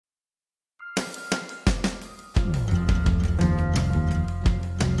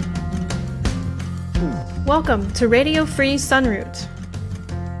Welcome to Radio Free Sunroot.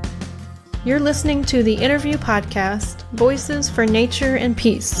 You're listening to the interview podcast, Voices for Nature and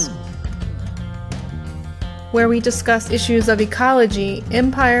Peace, where we discuss issues of ecology,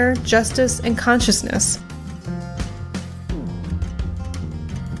 empire, justice, and consciousness.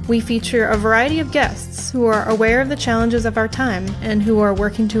 We feature a variety of guests who are aware of the challenges of our time and who are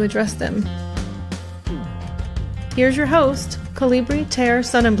working to address them. Here's your host, Colibri Terre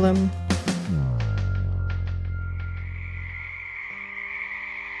Sonnenblume.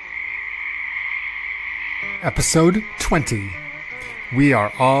 Episode 20, We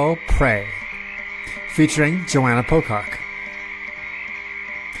Are All Prey, featuring Joanna Pocock.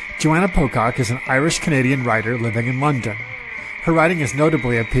 Joanna Pocock is an Irish-Canadian writer living in London. Her writing has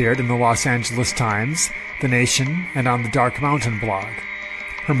notably appeared in the Los Angeles Times, The Nation, and on the Dark Mountain blog.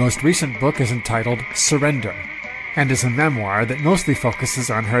 Her most recent book is entitled Surrender, and is a memoir that mostly focuses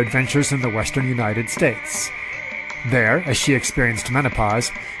on her adventures in the western United States. There, as she experienced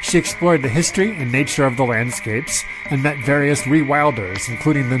menopause, she explored the history and nature of the landscapes and met various rewilders,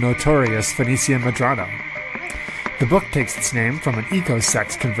 including the notorious Finisia Medrano. The book takes its name from an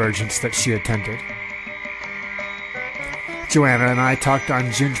eco-sex convergence that she attended. Joanna and I talked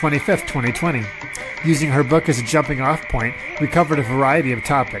on June 25th, 2020. Using her book as a jumping-off point, we covered a variety of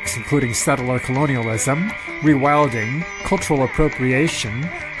topics, including settler colonialism, rewilding, cultural appropriation,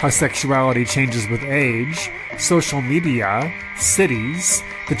 how sexuality changes with age, social media, cities,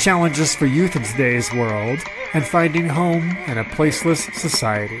 the challenges for youth in today's world, and finding home in a placeless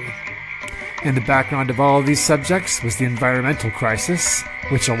society. In the background of all of these subjects was the environmental crisis,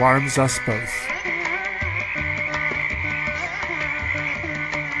 which alarms us both.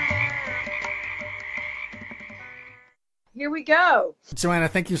 Here we go. Joanna,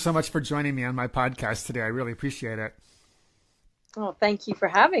 thank you so much for joining me on my podcast today. I really appreciate it. Oh, thank you for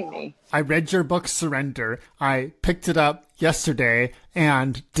having me. I read your book, Surrender. I picked it up yesterday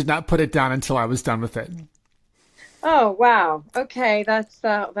and did not put it down until I was done with it. Oh, wow. Okay,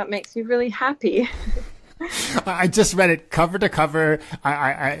 that makes me really happy. I just read it cover to cover.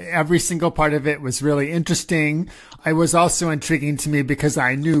 Every single part of it was really interesting. It was also intriguing to me because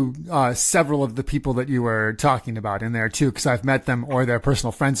I knew several of the people that you were talking about in there too, because I've met them or they're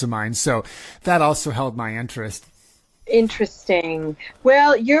personal friends of mine. So that also held my interest. Interesting.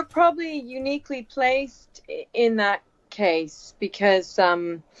 Well, you're probably uniquely placed in that case because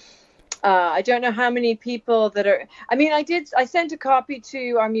I don't know how many people that are. I mean, I sent a copy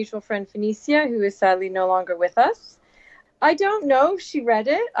to our mutual friend Finisia, who is sadly no longer with us. I don't know if she read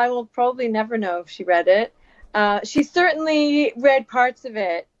it. I will probably never know if she read it. She certainly read parts of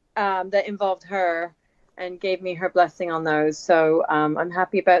it that involved her and gave me her blessing on those. So I'm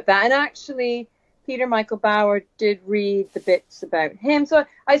happy about that. And actually, Peter Michael Bauer did read the bits about him. So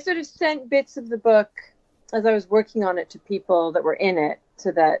I sort of sent bits of the book as I was working on it to people that were in it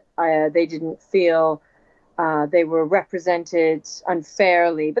so that they didn't feel they were represented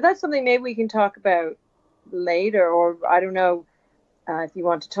unfairly. But that's something maybe we can talk about later, or I don't know if you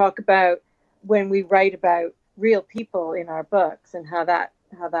want to talk about when we write about real people in our books and how that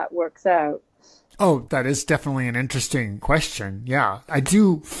works out. Oh, that is definitely an interesting question. Yeah. I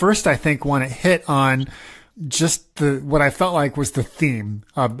do first, I think, want to hit on just what I felt like was the theme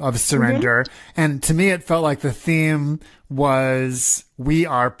of Surrender. Mm-hmm. And to me, it felt like the theme was we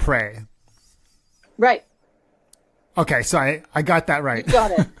are prey. Right. Okay. So I got that right. You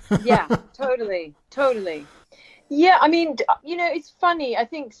got it. Yeah, totally. Yeah. I mean, it's funny. I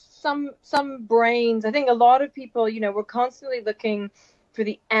think some brains, I think a lot of people, we're constantly looking for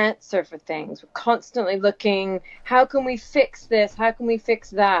the answer for things. We're constantly looking, how can we fix this? How can we fix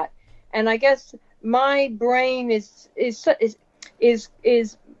that? And I guess my brain is I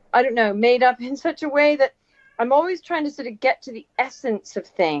don't know, made up in such a way that I'm always trying to sort of get to the essence of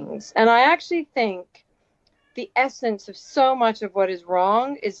things. And I actually think the essence of so much of what is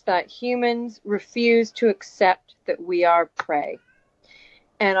wrong is that humans refuse to accept that we are prey.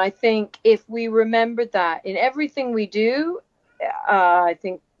 And I think if we remembered that in everything we do, I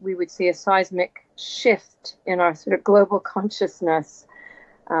think we would see a seismic shift in our sort of global consciousness,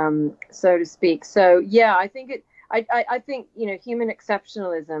 so to speak. So, yeah, I think I think human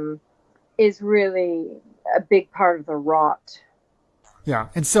exceptionalism is really a big part of the rot. Yeah,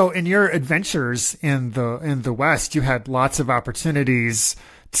 and so in your adventures in the West, you had lots of opportunities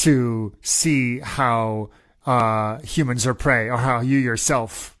to see how humans are prey, or how you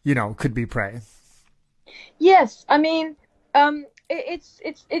yourself, could be prey. Yes, I mean. It's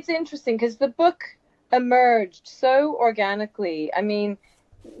interesting because the book emerged so organically. I mean,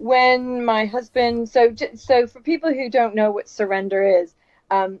 when my husband, so for people who don't know what surrender is,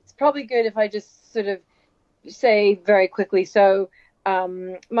 it's probably good if I just sort of say very quickly. So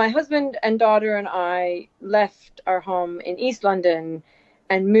my husband and daughter and I left our home in East London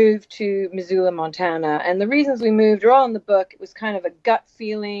and moved to Missoula, Montana. And the reasons we moved are all in the book. It was kind of a gut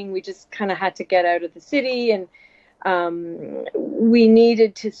feeling. We just kind of had to get out of the city, and we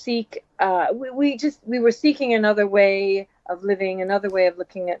needed to seek, we were seeking another way of living, another way of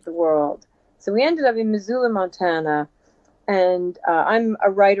looking at the world. So we ended up in Missoula, Montana, and I'm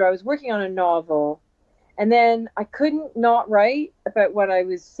a writer. I was working on a novel, and then I couldn't not write about what I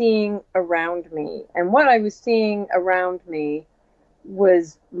was seeing around me. And what I was seeing around me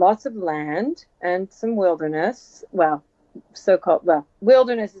was lots of land and some wilderness. Well, so-called, well,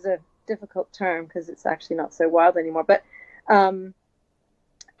 wilderness is a difficult term because it's actually not so wild anymore. But,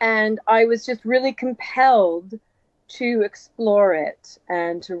 and I was just really compelled to explore it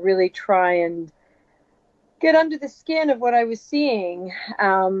and to really try and get under the skin of what I was seeing.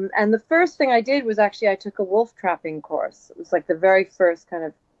 And the first thing I did was actually I took a wolf trapping course. It was like the very first kind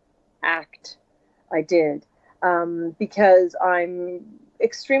of act I did, because I'm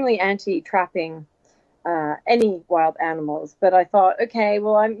extremely anti-trapping any wild animals. But I thought, okay,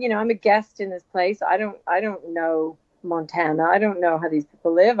 well, I'm a guest in this place. I don't know Montana. I don't know how these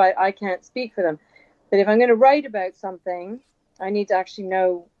people live. I can't speak for them. But if I'm going to write about something, I need to actually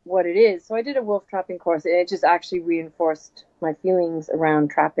know what it is. So I did a wolf trapping course. It just actually reinforced my feelings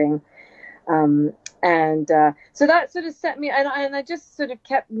around trapping. So that sort of set me, and I just sort of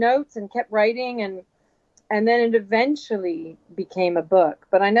kept notes and kept writing, and then it eventually became a book.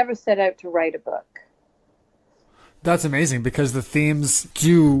 But I never set out to write a book. That's amazing, because the themes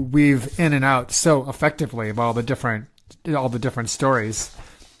do weave in and out so effectively of all the different stories.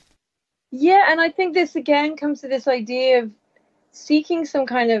 Yeah, and I think this again comes to this idea of seeking some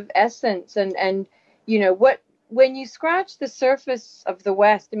kind of essence, and when you scratch the surface of the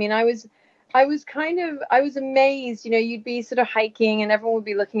West. I mean, I was amazed. You'd be sort of hiking, and everyone would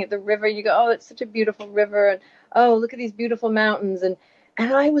be looking at the river. You go, oh, it's such a beautiful river, and oh, look at these beautiful mountains, and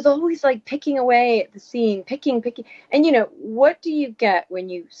I was always like picking away at the scene, picking. And what do you get when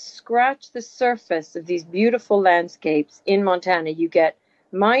you scratch the surface of these beautiful landscapes in Montana? You get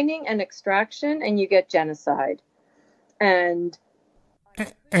mining and extraction, and you get genocide, and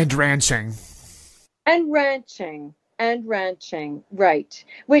ranching, right?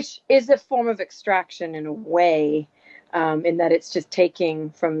 Which is a form of extraction in a way, in that it's just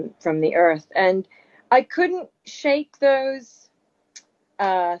taking from the earth. And I couldn't shake those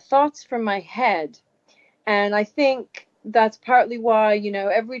thoughts from my head, and I think that's partly why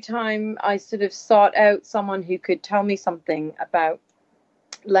every time I sort of sought out someone who could tell me something about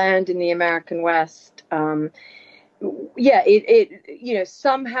land in the American West,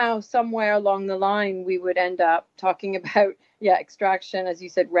 somehow, somewhere along the line, we would end up talking about extraction, as you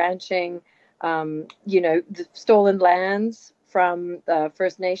said, ranching, the stolen lands from the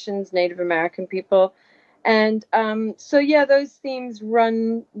First Nations, Native American people, and those themes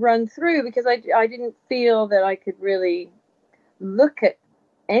run through, because I didn't feel that I could really look at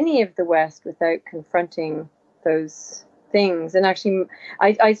any of the West without confronting those things. And actually,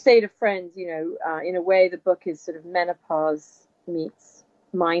 I say to friends, in a way, the book is sort of menopause meets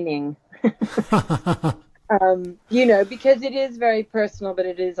mining, because it is very personal, but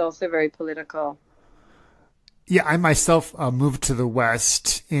it is also very political. Yeah, I myself moved to the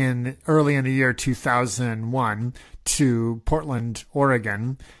West early in the year 2001 to Portland,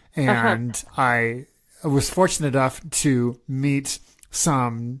 Oregon, and I was fortunate enough to meet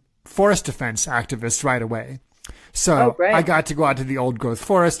some forest defense activists right away. So I got to go out to the old growth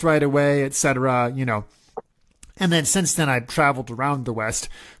forest right away, etc. And then since then I've traveled around the West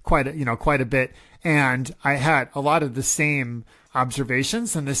quite a bit, and I had a lot of the same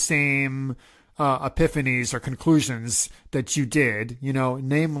observations and the same epiphanies or conclusions that you did,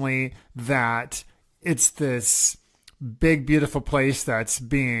 namely that it's this big, beautiful place that's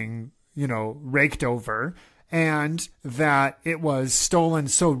being, raked over, and that it was stolen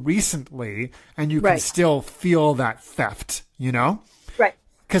so recently, and you can still feel that theft, Right.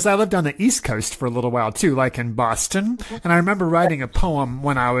 Because I lived on the East Coast for a little while too, like in Boston. And I remember writing a poem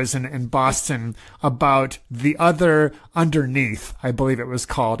when I was in Boston about the other underneath, I believe it was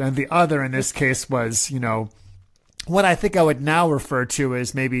called. And the other in this case was, what I think I would now refer to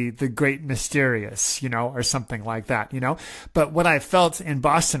as maybe the great mysterious, or something like that, But what I felt in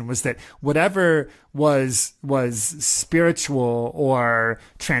Boston was that whatever was spiritual or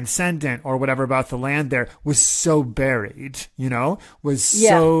transcendent or whatever about the land there was so buried,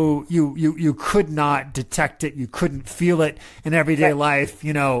 so you could not detect it. You couldn't feel it in everyday life,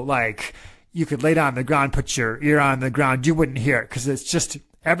 like you could lay down on the ground, put your ear on the ground. You wouldn't hear it because it's just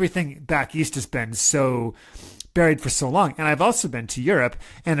everything back east has been so buried for so long. And I've also been to Europe,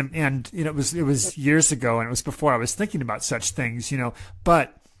 and you know, it was years ago, and it was before I was thinking about such things, you know,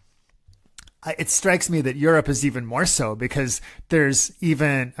 but it strikes me that Europe is even more so, because there's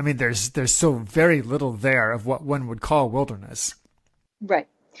so very little there of what one would call wilderness. Right.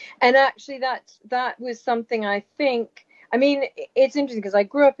 And actually that was something I think, I mean, it's interesting because I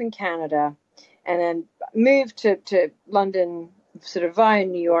grew up in Canada and then moved to London sort of via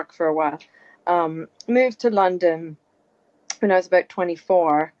New York for a while. Moved to London when I was about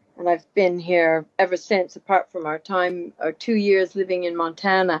 24, and I've been here ever since, apart from our 2 years living in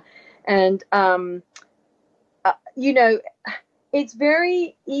Montana. And, you know, it's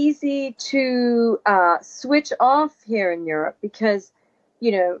very easy to switch off here in Europe because,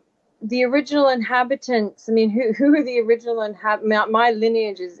 you know, the original inhabitants, I mean, who are the original inhabitants? My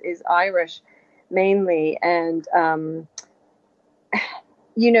lineage is Irish mainly. And,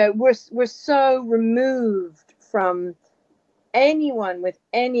 you know, we're so removed from anyone with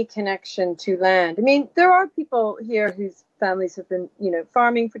any connection to land. I mean, there are people here whose families have been, you know,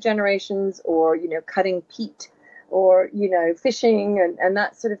 farming for generations, or, you know, cutting peat, or, you know, fishing and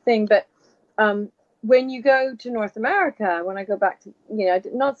that sort of thing. But when you go to North America, when I go back to, you know,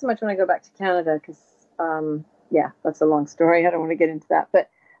 not so much when I go back to Canada, because, yeah, that's a long story. I don't want to get into that. But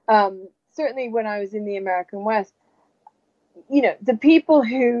certainly when I was in the American West, you know, the people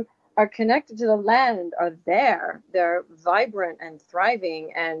who are connected to the land are there. They're vibrant and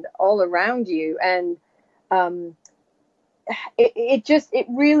thriving and all around you. And it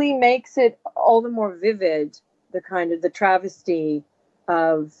really makes it all the more vivid, the kind of the travesty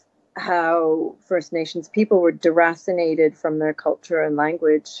of how First Nations people were deracinated from their culture and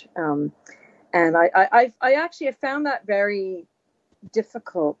language. And I actually have found that very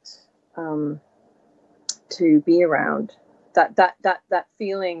difficult to be around. That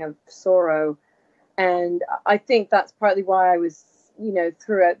feeling of sorrow. And I think that's partly why I was, you know,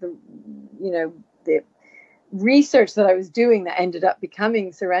 throughout the, you know, the research that I was doing that ended up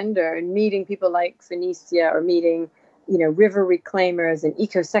becoming Surrender, and meeting people like Finisia, or meeting, you know, river reclaimers and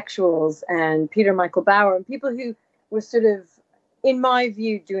ecosexuals and Peter Michael Bauer, and people who were sort of, in my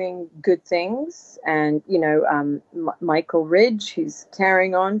view, doing good things. And, you know, Michael Ridge, who's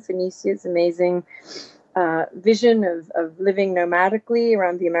carrying on Finisia's amazing vision of living nomadically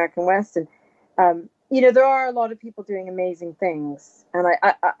around the American West. And, you know, there are a lot of people doing amazing things. And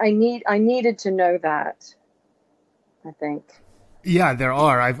I needed to know that, I think. Yeah, there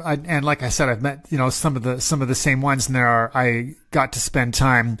are. And like I said, I've met, you know, some of the same ones, and I got to spend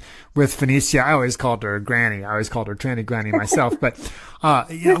time with Finisia. I always called her Granny. I always called her Tranny Granny myself, but,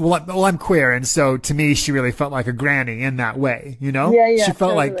 you know, well, I'm queer. And so to me, she really felt like a granny in that way, you know? Yeah, she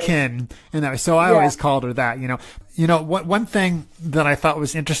felt totally like kin in that way. So I always called her that, you know. You know, one thing that I thought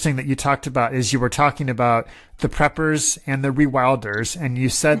was interesting that you talked about is you were talking about the preppers and the rewilders, and you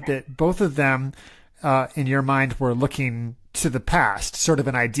said that both of them, in your mind, were looking to the past, sort of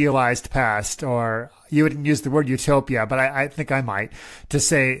an idealized past, or you wouldn't use the word utopia, but I think I might, to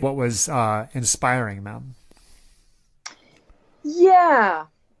say what was inspiring them. Yeah.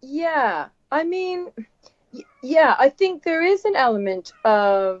 I mean, yeah, I think there is an element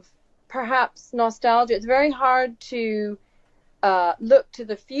of perhaps nostalgia. It's very hard to look to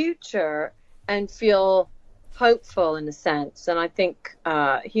the future and feel hopeful, in a sense. And I think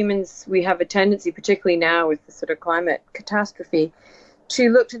humans, we have a tendency, particularly now with the sort of climate catastrophe, to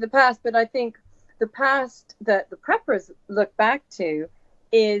look to the past. But I think the past that the preppers look back to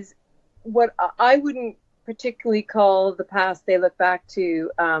is what I wouldn't particularly call the past they look back to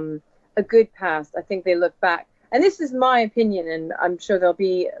a good past. I think they look back, and this is my opinion, and I'm sure there'll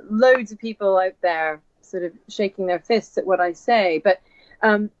be loads of people out there sort of shaking their fists at what I say, but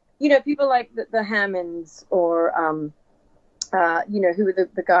you know, people like the Hammonds, or, you know, who are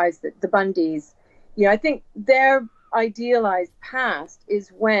the guys, the Bundys, you know, I think their idealized past is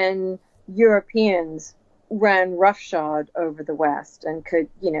when Europeans ran roughshod over the West and could,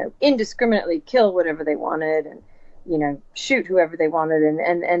 you know, indiscriminately kill whatever they wanted, and, you know, shoot whoever they wanted.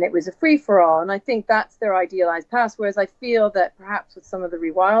 And it was a free for all. And I think that's their idealized past. Whereas I feel that perhaps with some of the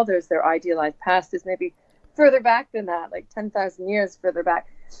rewilders, their idealized past is maybe further back than that, like 10,000 years further back.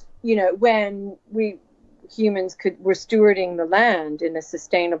 You know, when we humans were stewarding the land in a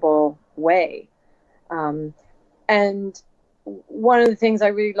sustainable way. And one of the things I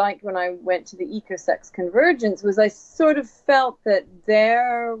really liked when I went to the eco-sex convergence was I sort of felt that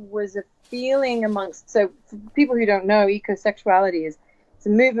there was a feeling amongst, so for people who don't know, ecosexuality is it's a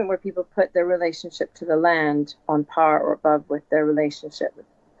movement where people put their relationship to the land on par or above with their relationship with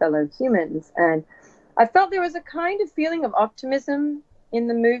fellow humans. And I felt there was a kind of feeling of optimism in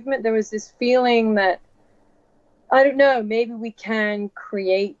the movement. There was this feeling that, I don't know, maybe we can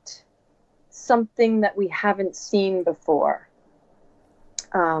create something that we haven't seen before.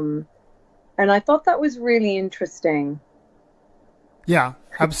 And I thought that was really interesting. Yeah,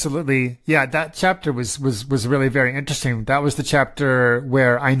 absolutely. Yeah, that chapter was really very interesting. That was the chapter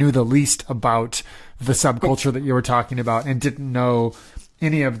where I knew the least about the subculture that you were talking about and didn't know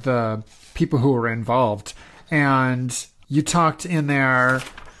any of the people who were involved. And you talked in there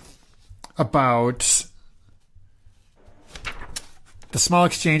about the small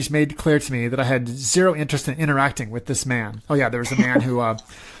exchange made clear to me that I had zero interest in interacting with this man. Oh yeah, there was a man who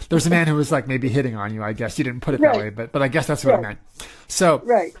was like maybe hitting on you, I guess. You didn't put it that way, but I guess that's what I meant. So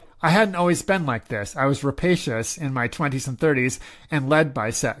I hadn't always been like this. I was rapacious in my 20s and 30s and led by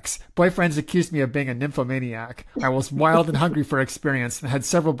sex. Boyfriends accused me of being a nymphomaniac. I was wild and hungry for experience and had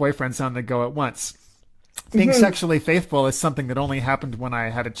several boyfriends on the go at once. Being sexually faithful is something that only happened when I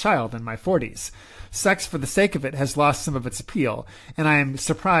had a child in my 40s. Sex for the sake of it has lost some of its appeal, and I am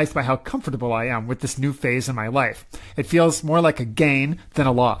surprised by how comfortable I am with this new phase in my life. It feels more like a gain than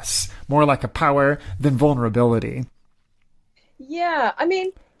a loss, more like a power than vulnerability. Yeah, I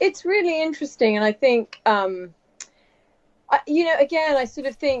mean, it's really interesting, and I think, again, I sort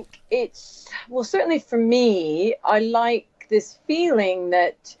of think it's, well, certainly for me, I like this feeling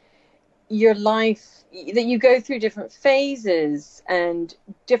that your life, that you go through different phases and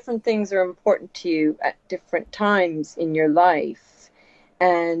different things are important to you at different times in your life.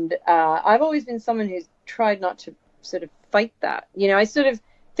 And I've always been someone who's tried not to sort of fight that. I sort of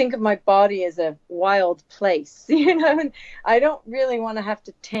think of my body as a wild place, and I don't really want to have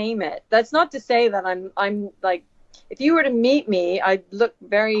to tame it. That's not to say that I'm like, if you were to meet me, I'd look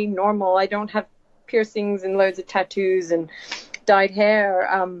very normal. I don't have piercings and loads of tattoos and dyed hair.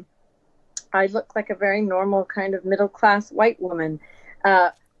 I look like a very normal kind of middle-class white woman.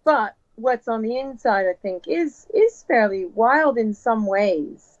 But what's on the inside, I think, is fairly wild in some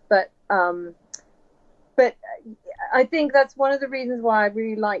ways. But I think that's one of the reasons why I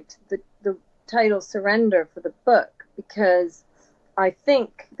really liked the title Surrender for the book, because I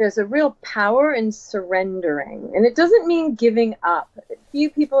think there's a real power in surrendering. And it doesn't mean giving up. A few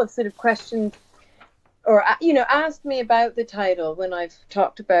people have sort of questioned or, asked me about the title when I've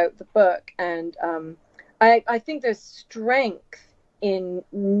talked about the book. And I think there's strength in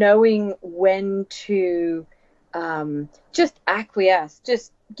knowing when to just acquiesce,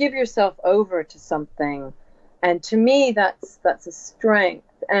 just give yourself over to something. And to me, that's a strength.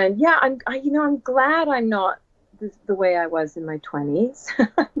 And yeah, I'm glad I'm not the way I was in my 20s.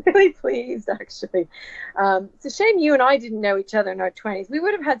 I'm really pleased, actually. It's a shame you and I didn't know each other in our 20s. We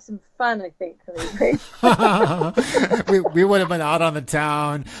would have had some fun, I think. we would have been out on the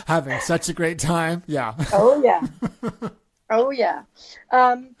town having such a great time. Yeah. Oh, yeah. Oh, yeah.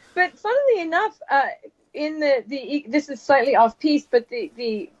 But funnily enough, in this is slightly off piece, but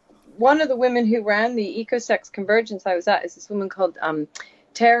the one of the women who ran the eco-sex convergence I was at is this woman called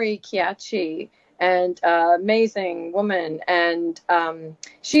Terre Chiachi, and amazing woman. And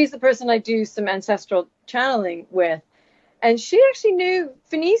she's the person I do some ancestral channeling with. And she actually knew,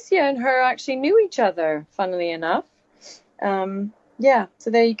 Finisia and her actually knew each other, funnily enough. Yeah, so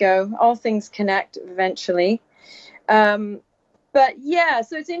there you go. All things connect eventually. But yeah,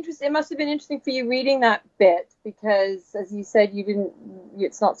 so it's interesting. It must have been interesting for you reading that bit because, as you said,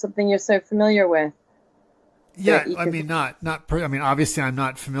 it's not something you're so familiar with. Yeah, I mean, obviously I'm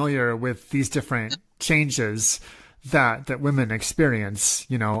not familiar with these different changes that women experience,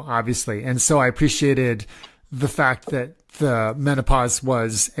 obviously. And so I appreciated the fact that the menopause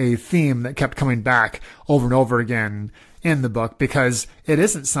was a theme that kept coming back over and over again in the book, because it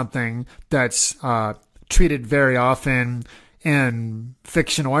isn't something that's treated very often in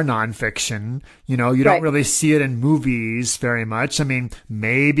fiction or nonfiction. You don't really see it in movies very much. I mean,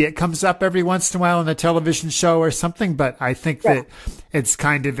 maybe it comes up every once in a while in a television show or something, but I think that it's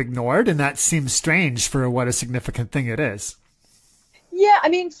kind of ignored, and that seems strange for what a significant thing it is. Yeah, I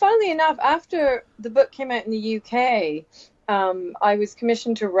mean, funnily enough, after the book came out in the UK, I was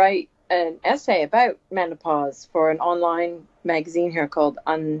commissioned to write an essay about menopause for an online magazine here called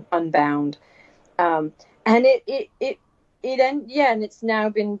Unbound. And and it's now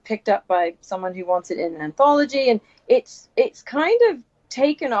been picked up by someone who wants it in an anthology, and it's kind of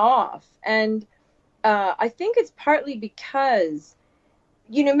taken off. And I think it's partly because,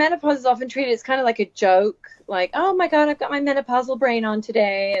 menopause is often treated as kind of like a joke, like, oh my God, I've got my menopausal brain on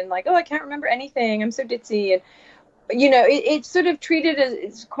today, and like, oh, I can't remember anything, I'm so ditzy. And, it's sort of treated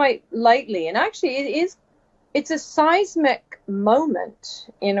as quite lightly. And actually it's a seismic moment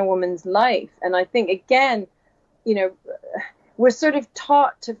in a woman's life. And I think, again, we're sort of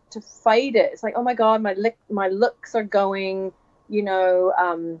taught to fight it. It's like, oh my God, my looks are going,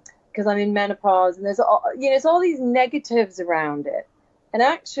 because I'm in menopause, and there's all these negatives around it. And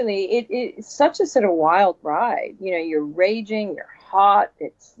actually, it's such a sort of wild ride. You're raging, you're hot,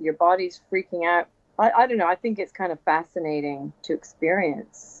 your body's freaking out. I don't know. I think it's kind of fascinating to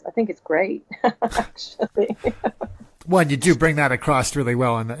experience. I think it's great, actually. Well, and you do bring that across really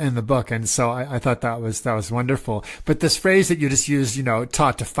well in the book, and so I thought that was wonderful. But this phrase that you just used,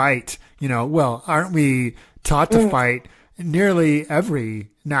 taught to fight, well, aren't we taught to fight nearly every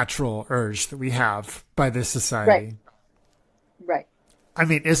natural urge that we have by this society? Right. I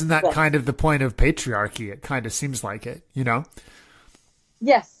mean, isn't that kind of the point of patriarchy? It kind of seems like it,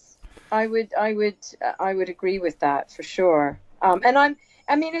 Yes, I would agree with that for sure. And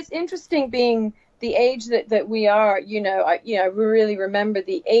it's interesting being the age that we are. I really remember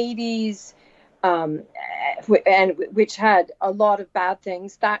the 80s, and which had a lot of bad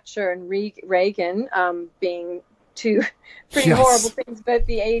things. Thatcher and Reagan being two pretty horrible things about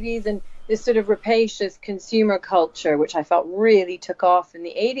the 80s, and this sort of rapacious consumer culture, which I felt really took off in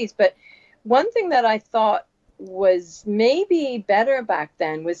the 80s. But one thing that I thought was maybe better back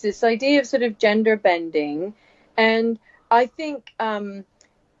then was this idea of sort of gender bending. And I think, there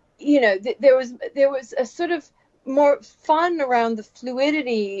was a sort of more fun around the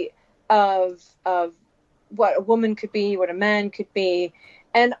fluidity of what a woman could be, what a man could be.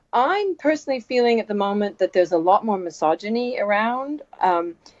 And I'm personally feeling at the moment that there's a lot more misogyny around.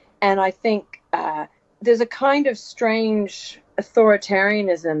 And I think there's a kind of strange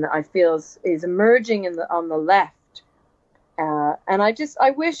authoritarianism that I feel is emerging on the left. And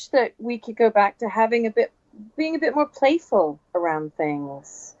I wish that we could go back to being a bit more playful around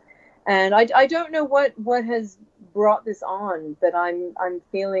things. And I don't know what has brought this on, but I'm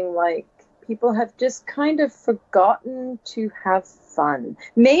feeling like people have just kind of forgotten to have fun.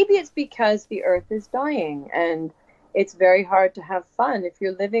 Maybe it's because the earth is dying and it's very hard to have fun if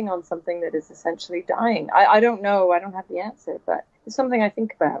you're living on something that is essentially dying. I don't know. I don't have the answer, but it's something I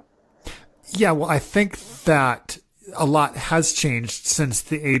think about. Yeah, well, I think that a lot has changed since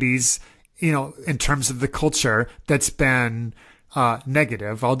the 80s, in terms of the culture that's been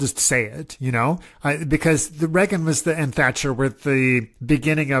negative. I'll just say it, because the Reagan and Thatcher were the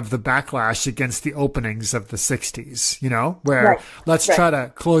beginning of the backlash against the openings of the 60s, where let's try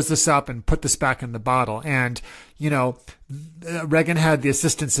to close this up and put this back in the bottle. And, Reagan had the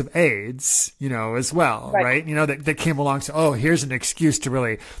assistance of AIDS, as well, right? That came along. So, oh, here's an excuse to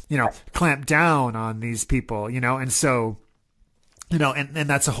really, clamp down on these people, and so, and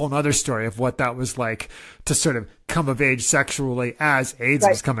that's a whole nother story of what that was like to sort of come of age sexually as AIDS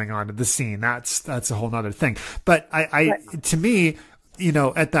was coming onto the scene. That's a whole nother thing. But to me,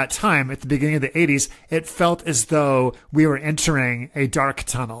 at that time, at the beginning of the 80s, it felt as though we were entering a dark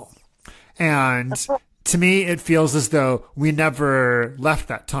tunnel. And to me, it feels as though we never left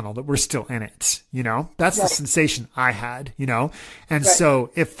that tunnel, that we're still in it. That's the sensation I had, and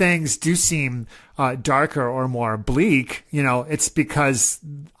so if things do seem darker or more bleak, it's because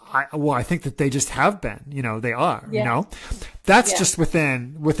I think that they just have been, they are, that's just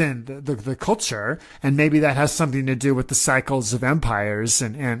within the culture. And maybe that has something to do with the cycles of empires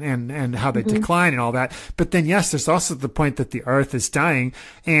and how they decline and all that. But then, yes, there's also the point that the earth is dying,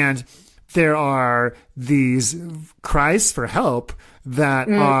 and there are these cries for help that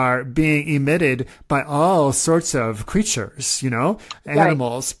are being emitted by all sorts of creatures,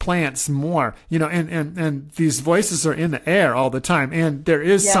 animals, plants, more, and these voices are in the air all the time. And there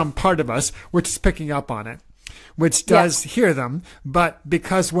is some part of us which is picking up on it, which does hear them. But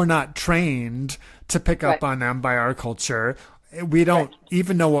because we're not trained to pick up on them by our culture, we don't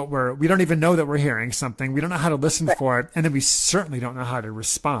even know we don't even know that we're hearing something. We don't know how to listen for it. And then we certainly don't know how to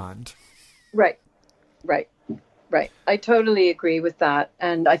respond. Right. I totally agree with that.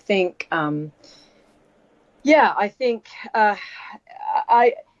 And I think,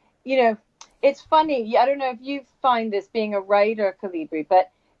 it's funny. I don't know if you find this being a writer, Kollibri,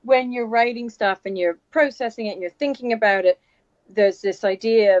 but when you're writing stuff and you're processing it and you're thinking about it, there's this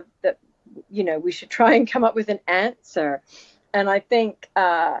idea that, we should try and come up with an answer. And I think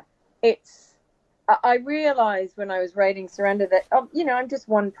I realized when I was writing Surrender that, I'm just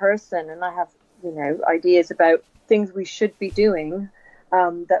one person and I have, ideas about things we should be doing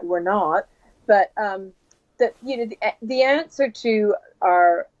that we're not. But that, the answer to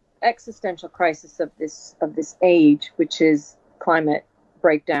our existential crisis of this age, which is climate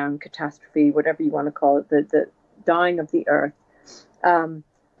breakdown, catastrophe, whatever you want to call it, the dying of the earth. And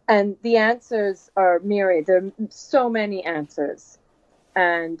the answers are myriad. There are so many answers.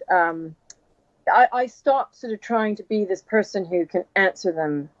 And I stopped sort of trying to be this person who can answer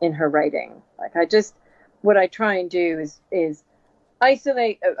them in her writing. Like what I try and do is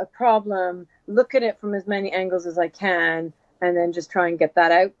isolate a problem, look at it from as many angles as I can, and then just try and get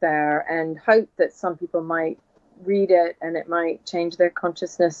that out there and hope that some people might read it and it might change their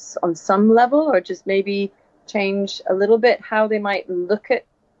consciousness on some level, or just maybe change a little bit how they might look at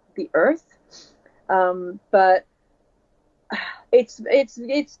the earth. But it's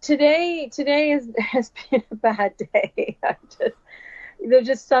today has been a bad day. There's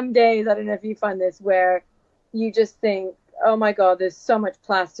just some days, I don't know if you find this, where you just think, oh my God, there's so much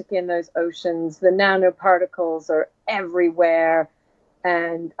plastic in those oceans. The nanoparticles are everywhere.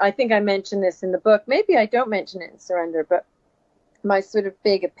 And I think I mentioned this in the book. Maybe I don't mention it in Surrender, but my sort of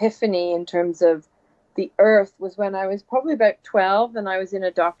big epiphany in terms of the earth was when I was probably about 12, and I was in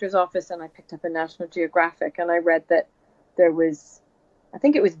a doctor's office and I picked up a National Geographic and I read that there was, I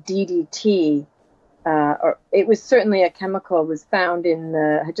think it was DDT, or it was certainly a chemical,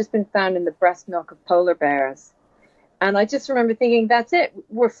 had just been found in the breast milk of polar bears. And I just remember thinking, that's it.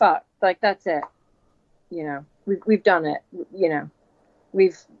 We're fucked. Like, that's it. You know, we've done it. You know,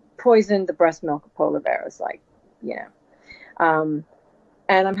 we've poisoned the breast milk of polar bears. Like, you know,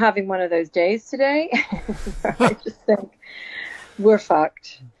 and I'm having one of those days today. I just think we're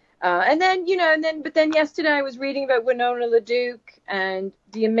fucked. And then, you know, but then yesterday I was reading about Winona LaDuke and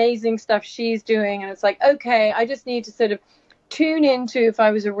the amazing stuff she's doing. And it's like, okay, I just need to sort of tune into, if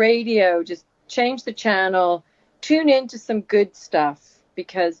I was a radio, just change the channel, tune into some good stuff,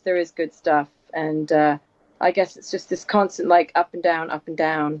 because there is good stuff. And I guess it's just this constant, like, up and down, up and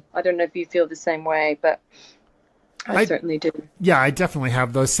down. I don't know if you feel the same way, but I certainly do. Yeah, I definitely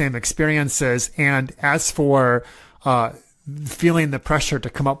have those same experiences. And as for feeling the pressure to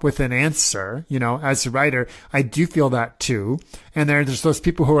come up with an answer, you know, as a writer, I do feel that too. And there's those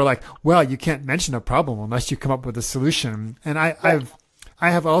people who are like, well, you can't mention a problem unless you come up with a solution. And I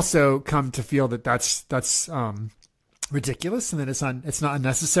have also come to feel that that's ridiculous, and that it's not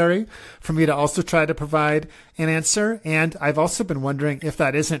unnecessary for me to also try to provide an answer. And I've also been wondering if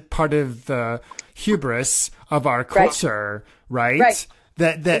that isn't part of the hubris of our culture, right?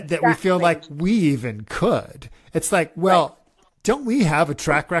 That we feel like we even could. It's like, well, don't we have a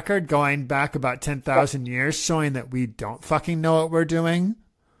track record going back about 10,000 years showing that we don't fucking know what we're doing?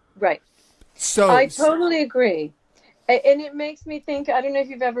 Right. So I totally agree. And it makes me think, I don't know if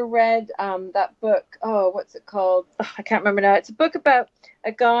you've ever read that book. Oh, what's it called? Oh, I can't remember now. It's a book about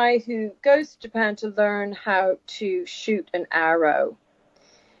a guy who goes to Japan to learn how to shoot an arrow.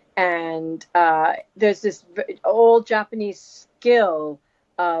 And there's this old Japanese skill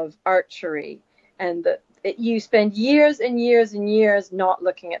of archery. And you spend years and years and years not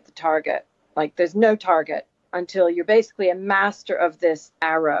looking at the target. Like, there's no target until you're basically a master of this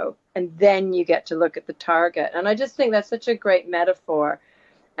arrow. And then you get to look at the target. And I just think that's such a great metaphor.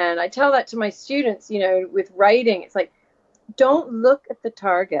 And I tell that to my students, you know, with writing. It's like, don't look at the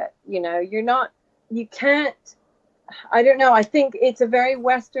target. You know, you can't, I don't know. I think it's a very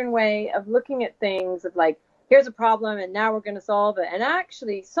Western way of looking at things, of like, here's a problem and now we're going to solve it. And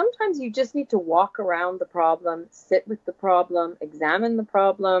actually, sometimes you just need to walk around the problem, sit with the problem, examine the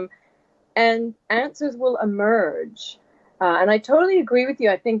problem, and answers will emerge. And I totally agree with you.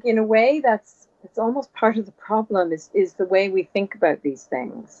 I think in a way it's almost part of the problem is the way we think about these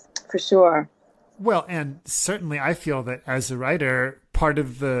things, for sure. Well, and certainly I feel that as a writer, part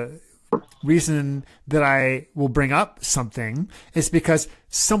of the reason that I will bring up something is because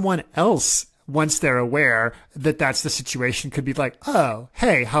someone else, once they're aware that that's the situation, could be like, oh,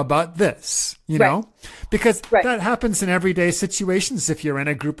 hey, how about this? You know, because that happens in everyday situations. If you're in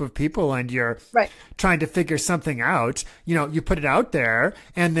a group of people and you're trying to figure something out, you know, you put it out there,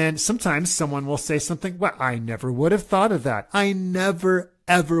 and then sometimes someone will say something, well, I never would have thought of that. I never,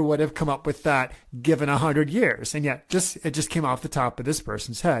 ever would have come up with that given 100 years. And yet it just came off the top of this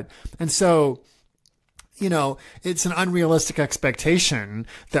person's head. And so, you know, it's an unrealistic expectation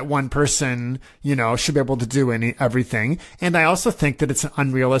that one person, you know, should be able to do everything. And I also think that it's an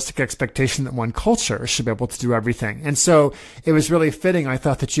unrealistic expectation that one culture should be able to do everything. And so it was really fitting, I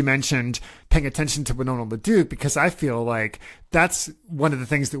thought, that you mentioned paying attention to Winona LaDuke, because I feel like that's one of the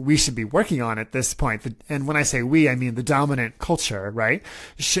things that we should be working on at this point. And when I say we, I mean the dominant culture, right?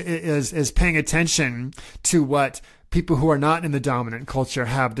 Is paying attention to what people who are not in the dominant culture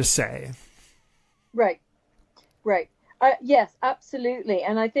have to say. Right. Yes, absolutely.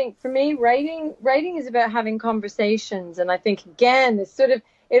 And I think for me, writing is about having conversations. And I think, again,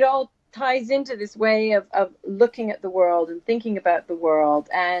 it all ties into this way of looking at the world and thinking about the world.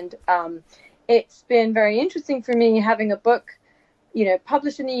 And it's been very interesting for me having a book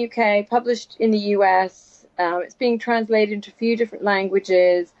published in the UK, published in the US. It's being translated into a few different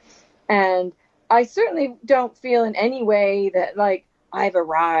languages. And I certainly don't feel in any way that like I've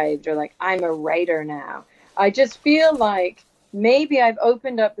arrived or like I'm a writer now. I just feel like maybe I've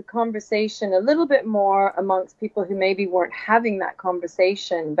opened up the conversation a little bit more amongst people who maybe weren't having that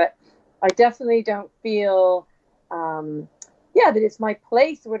conversation. But I definitely don't feel, that it's my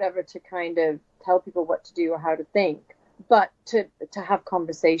place or whatever to kind of tell people what to do or how to think. But to have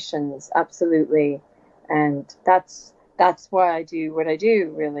conversations, absolutely. And that's why I do what I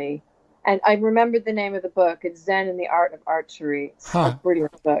do, really. And I remembered the name of the book. It's Zen and the Art of Archery. It's a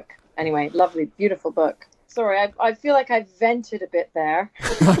brilliant book. Anyway, lovely, beautiful book. Sorry, I feel like I vented a bit there.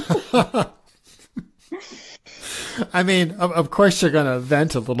 I mean, of course you're going to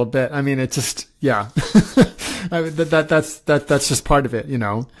vent a little bit. I mean, it's just, yeah. I mean, that's just part of it,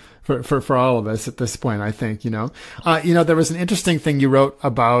 for all of us at this point, I think, there was an interesting thing you wrote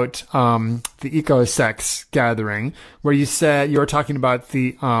about, the eco-sex gathering where you said you were talking about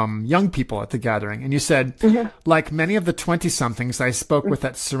the, young people at the gathering. And you said, like many of the 20 somethings I spoke with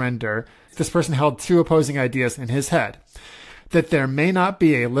at Surrender, this person held two opposing ideas in his head, that there may not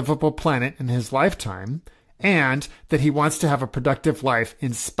be a livable planet in his lifetime, and that he wants to have a productive life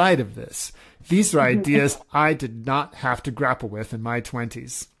in spite of this. These are ideas I did not have to grapple with in my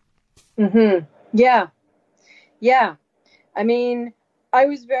 20s. Yeah. I mean, I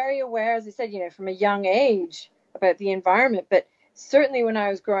was very aware, as I said, from a young age about the environment. But certainly when I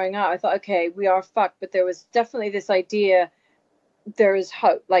was growing up, I thought, okay, we are fucked. But there was definitely this idea, there is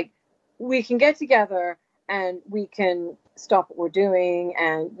hope. Like, we can get together and we can stop what we're doing.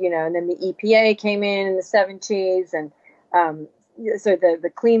 And, and then the EPA came in the 70s. And so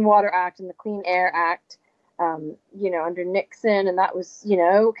the Clean Water Act and the Clean Air Act, under Nixon. And that was,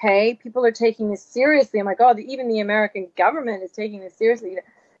 okay, people are taking this seriously. Oh my God, even the American government is taking this seriously.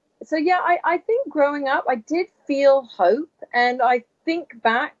 So, yeah, I think growing up, I did feel hope. And I think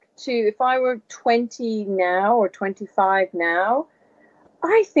back to if I were 20 now or 25 now,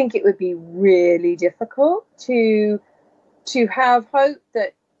 I think it would be really difficult to have hope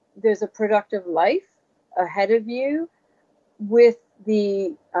that there's a productive life ahead of you with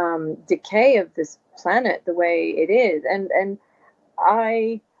the decay of this planet the way it is. And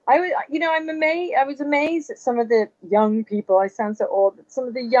I was amazed at some of the young people. I sound so old, but some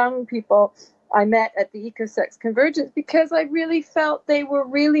of the young people I met at the Eco-Sex Convergence, because I really felt they were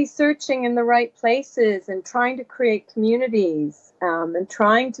really searching in the right places and trying to create communities, and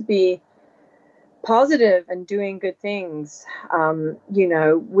trying to be positive and doing good things,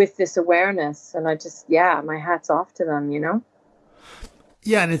 with this awareness. And I just, my hat's off to them,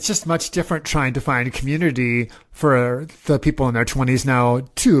 Yeah, and it's just much different trying to find a community for the people in their 20s now,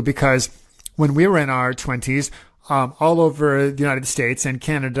 too, because when we were in our 20s, all over the United States and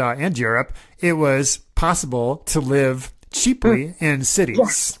Canada and Europe, it was possible to live cheaply in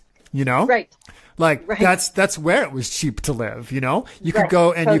cities, Right. Like that's where it was cheap to live, You could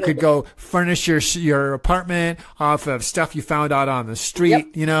go and you could go furnish your apartment off of stuff you found out on the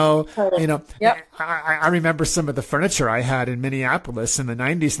street, I remember some of the furniture I had in Minneapolis in the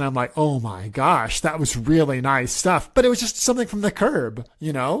 90s, and I'm like, oh my gosh, that was really nice stuff. But it was just something from the curb,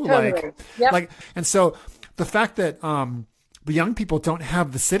 and so the fact that the young people don't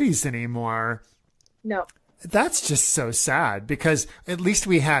have the cities anymore. No. That's just so sad, because at least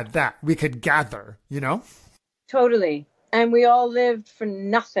we had that. We could gather, Totally. And we all lived for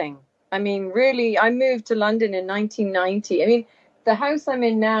nothing. I mean, really, I moved to London in 1990. I mean, the house I'm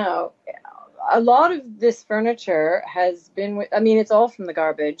in now, a lot of this furniture has been, it's all from the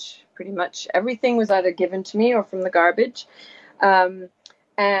garbage. Pretty much everything was either given to me or from the garbage. And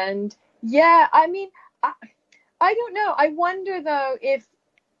yeah, I don't know. I wonder, though, if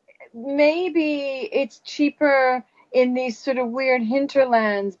maybe it's cheaper in these sort of weird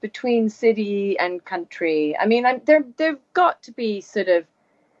hinterlands between city and country. I mean, there've got to be sort of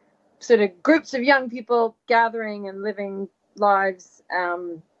groups of young people gathering and living lives,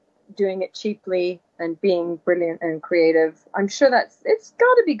 doing it cheaply and being brilliant and creative. I'm sure it's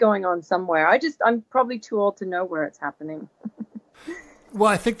got to be going on somewhere. I'm probably too old to know where it's happening. Well,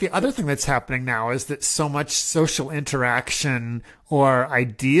 I think the other thing that's happening now is that so much social interaction or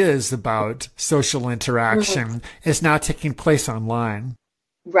ideas about social interaction is now taking place online.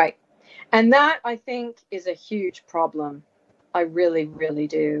 Right. And that, I think, is a huge problem. I really, really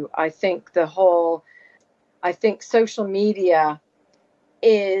do. I think social media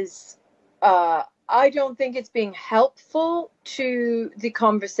is, I don't think it's being helpful to the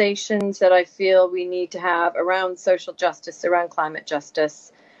conversations that I feel we need to have around social justice, around climate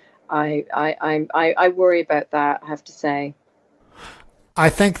justice. I worry about that, I have to say. I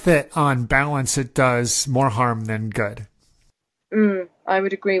think that on balance, it does more harm than good. I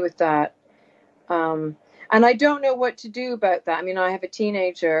would agree with that. And I don't know what to do about that. I mean, I have a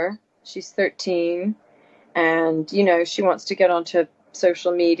teenager. She's 13. And, you know, she wants to get onto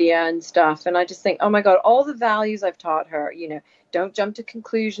social media and stuff. And I just think, oh, my God, all the values I've taught her, you know, don't jump to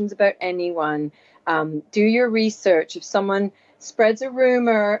conclusions about anyone. Do your research. If someone spreads a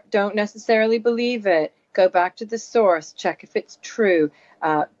rumor, don't necessarily believe it. Go back to the source. Check if it's true.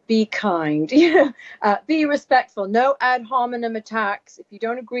 Be kind. Be respectful. No ad hominem attacks. If you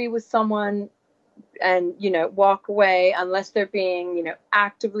don't agree with someone, and, you know, walk away unless they're being, you know,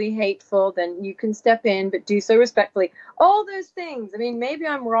 actively hateful, then you can step in, but do so respectfully. All those things. I mean, maybe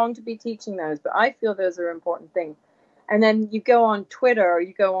I'm wrong to be teaching those, but I feel those are important things. And then you go on Twitter or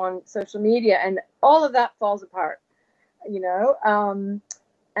you go on social media and all of that falls apart, you know.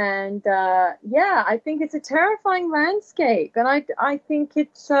 I think it's a terrifying landscape. And I think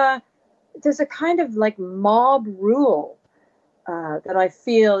it's, there's a kind of like mob rule that I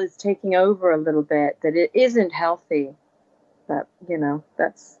feel is taking over a little bit, that it isn't healthy. But, you know,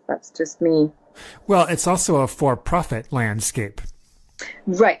 that's just me. Well, it's also a for-profit landscape.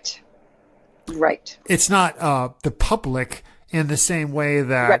 Right. It's not the public in the same way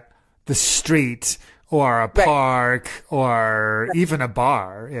that the street or a park or even a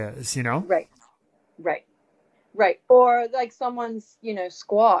bar is, you know? Right. Or like someone's, you know,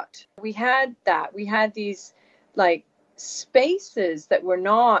 squat. We had that. We had these like spaces that were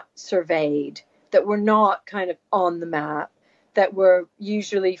not surveyed, that were not kind of on the map, that were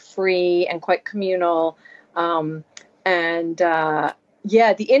usually free and quite communal. The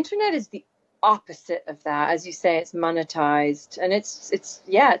internet is the opposite of that. As you say, it's monetized, and it's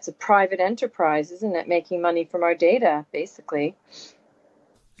a private enterprise, isn't it? Making money from our data, basically.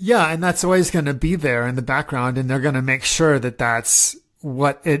 Yeah, and that's always going to be there in the background, and they're going to make sure that that's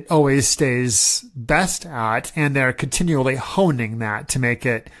what it always stays best at, and they're continually honing that to make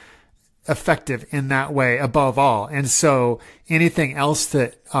it effective in that way above all. And so anything else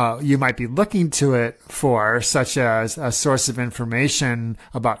that you might be looking to it for, such as a source of information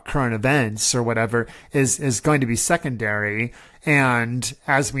about current events or whatever, is going to be secondary. And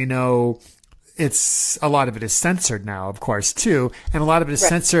as we know, a lot of it is censored now, of course, too. And a lot of it is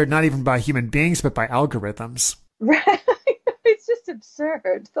censored not even by human beings, but by algorithms. Right. It's just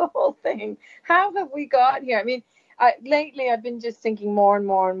absurd, the whole thing. How have we got here? I mean, lately I've been just thinking more and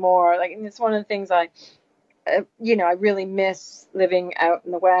more and more. Like, and it's one of the things I really miss living out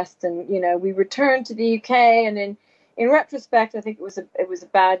in the West. And, you know, we returned to the UK, and in retrospect, I think it was a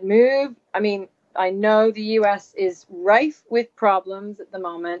bad move. I mean, I know the US is rife with problems at the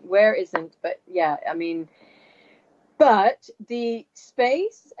moment. Where isn't? But yeah, I mean, but the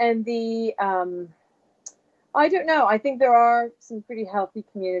space and the I don't know. I think there are some pretty healthy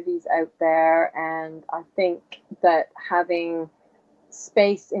communities out there, and I think that having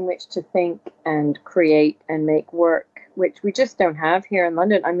space in which to think and create and make work, which we just don't have here in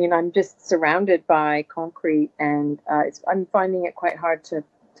London. I mean, I'm just surrounded by concrete, and I'm finding it quite hard to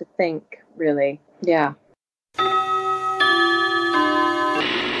think, really. Yeah.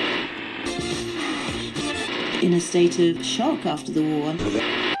 In a state of shock after the war.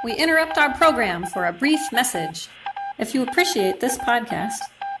 We interrupt our program for a brief message. If you appreciate this podcast,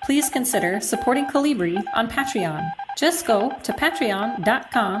 please consider supporting Kollibri on Patreon. Just go to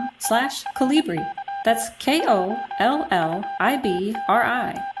patreon.com/Kollibri. That's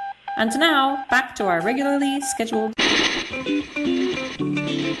KOLLIBRI. And now, back to our regularly scheduled...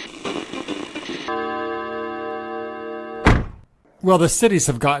 Well, the cities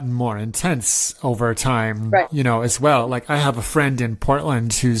have gotten more intense over time, you know, as well. Like, I have a friend in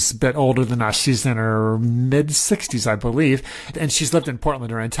Portland who's a bit older than us. She's in her mid-60s, I believe, and she's lived in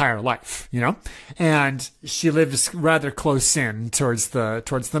Portland her entire life, you know? And she lives rather close in towards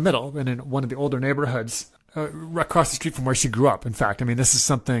the middle, and in one of the older neighborhoods across the street from where she grew up, in fact. I mean, this is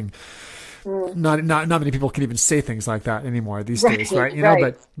something... Not many people can even say things like that anymore these days, right? You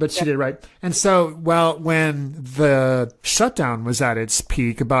know, but she did, right? And so, well, when the shutdown was at its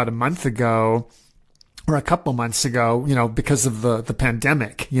peak about a month ago, or a couple months ago, you know, because of the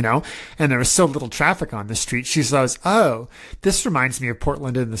pandemic, you know, and there was so little traffic on the street, she says, "Oh, this reminds me of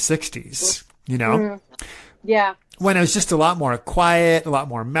Portland in the 60s," you know? Yeah. When it was just a lot more quiet, a lot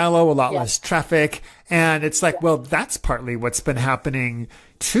more mellow, a lot less traffic. And it's like, well, that's partly what's been happening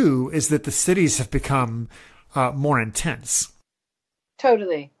too, is that the cities have become more intense.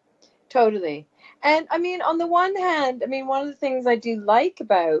 Totally. And I mean, on the one hand, I mean, one of the things I do like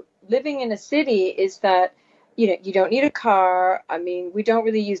about living in a city is that, you know, you don't need a car. I mean, we don't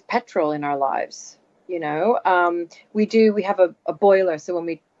really use petrol in our lives. We have a boiler. So when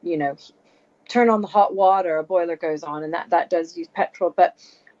we, turn on the hot water, a boiler goes on, and that does use petrol. But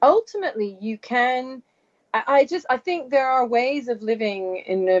ultimately you can, I think there are ways of living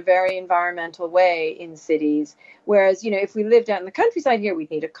in a very environmental way in cities. Whereas, if we lived out in the countryside here,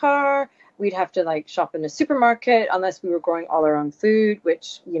 we'd need a car. We'd have to like shop in a supermarket unless we were growing all our own food,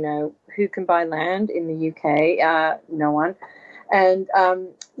 which, who can buy land in the UK? No one. And and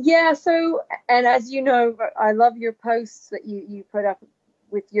as you know, I love your posts that you put up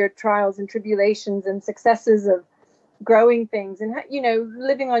with your trials and tribulations and successes of growing things, and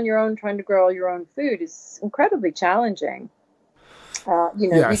living on your own, trying to grow all your own food is incredibly challenging. Yes.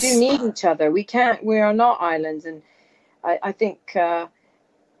 We do need each other. We are not islands. And I think, it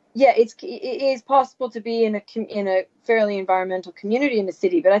is possible to be in a fairly environmental community in the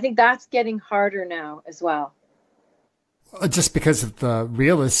city, but I think that's getting harder now as well. Just because of the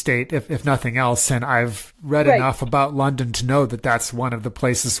real estate, if nothing else. And I've read enough about London to know that that's one of the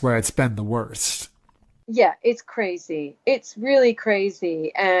places where it's been the worst. Yeah, it's crazy. It's really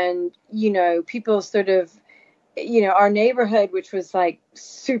crazy. And, people sort of, our neighborhood, which was like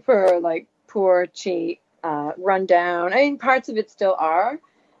super like poor, cheap, run down. I mean, parts of it still are,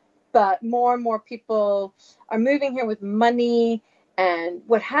 but more and more people are moving here with money. And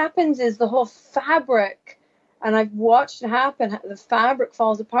what happens is the whole fabric, and I've watched it happen, the fabric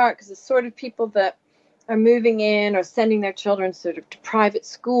falls apart because the sort of people that are moving in or sending their children sort of to private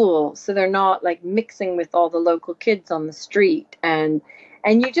school, so they're not like mixing with all the local kids on the street. And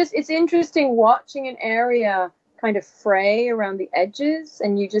it's interesting watching an area kind of fray around the edges,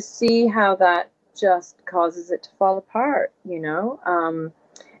 and you just see how that just causes it to fall apart,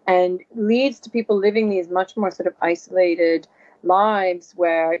 and leads to people living these much more sort of isolated lives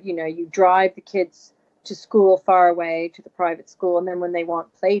where, you drive the kids to school far away, to the private school, and then when they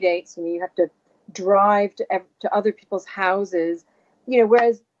want play dates, you have to drive to other people's houses,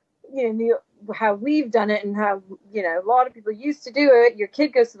 whereas how we've done it and how a lot of people used to do it. Your kid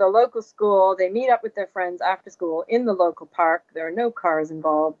goes to the local school, they meet up with their friends after school in the local park. There are no cars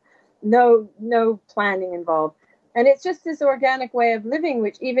involved, no planning involved, and it's just this organic way of living,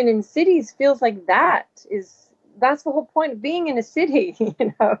 which even in cities feels like that's the whole point of being in a city.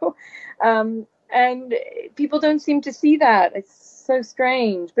 And people don't seem to see that. It's so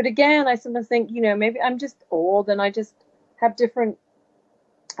strange. But again, I sometimes think, maybe I'm just old and I just have different,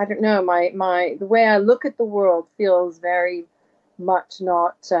 I don't know, the way I look at the world feels very much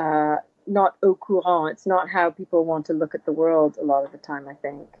not au courant. It's not how people want to look at the world a lot of the time, I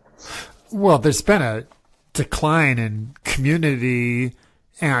think. Well, there's been a decline in community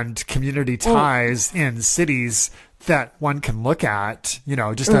and community ties in cities that one can look at,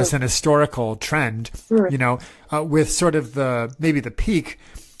 just as an historical trend, with sort of maybe the peak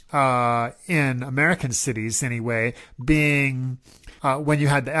in American cities anyway, being when you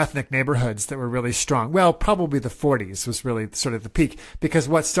had the ethnic neighborhoods that were really strong. Well, probably the 40s was really sort of the peak, because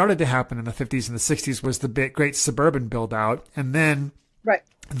what started to happen in the 50s and the 60s was the great suburban build out. And then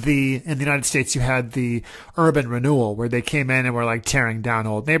in the United States, you had the urban renewal, where they came in and were like tearing down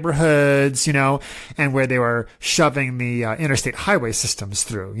old neighborhoods, and where they were shoving the interstate highway systems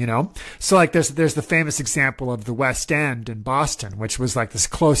through, So like there's the famous example of the West End in Boston, which was like this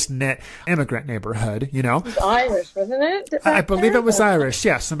close knit immigrant neighborhood, It was Irish, wasn't it? I believe it was Irish.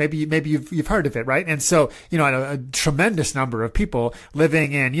 Yes. So maybe you've heard of it, right? And so, a tremendous number of people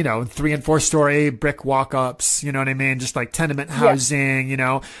living in, 3- and 4-story brick walk-ups, you know what I mean? Just like tenement housing,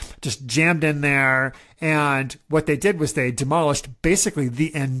 just jammed in there. And what they did was they demolished basically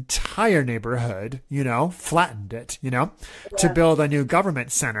the entire neighborhood, flattened it, to build a new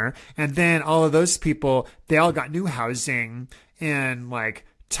government center. And then all of those people, they all got new housing in like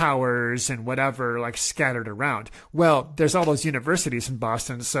towers and whatever, like scattered around. Well, there's all those universities in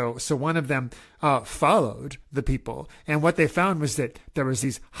Boston. So one of them followed the people. And what they found was that there was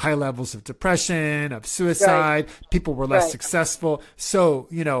these high levels of depression, of suicide. People were less successful. So,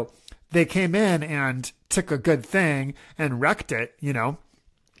 they came in and took a good thing and wrecked it,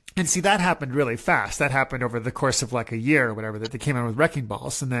 And see, that happened really fast. That happened over the course of like a year or whatever, that they came in with wrecking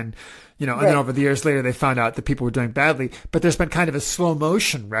balls. And then, and then over the years later, they found out that people were doing badly. But there's been kind of a slow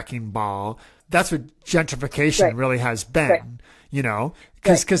motion wrecking ball. That's what gentrification really has been,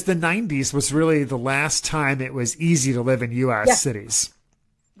 because the 90s was really the last time it was easy to live in U.S. cities.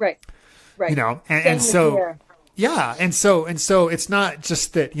 Right. And so... Here. Yeah. And so it's not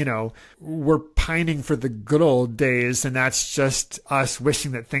just that, we're pining for the good old days, and that's just us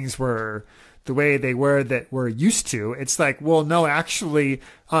wishing that things were the way they were that we're used to. It's like, well, no, actually,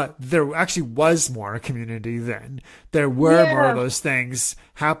 there actually was more community then. There were more of those things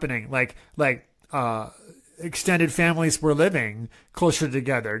happening. Like extended families were living closer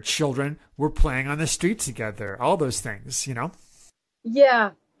together. Children were playing on the street together. All those things, you know?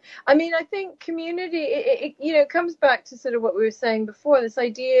 Yeah. I mean, I think community, it comes back to sort of what we were saying before, this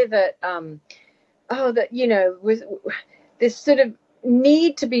idea that, with this sort of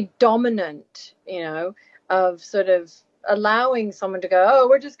need to be dominant, of sort of allowing someone to go, oh,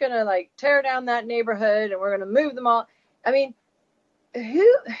 we're just going to like tear down that neighborhood and we're going to move them all. I mean,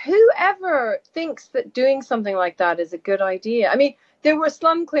 whoever thinks that doing something like that is a good idea? I mean, there were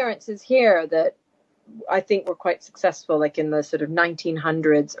slum clearances here that I think were quite successful, like in the sort of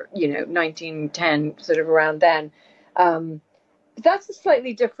 1900s, or, 1910, sort of around then. But that's a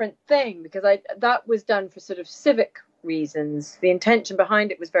slightly different thing, because that was done for sort of civic reasons. The intention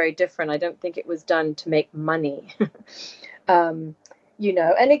behind it was very different. I don't think it was done to make money. And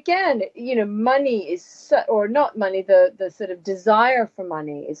again, money is, or not money, the sort of desire for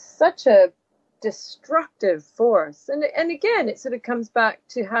money is such a destructive force. And again, it sort of comes back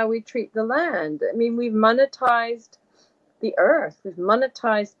to how we treat the land. I mean, we've monetized the earth, we've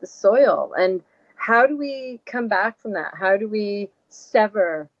monetized the soil. And how do we come back from that? How do we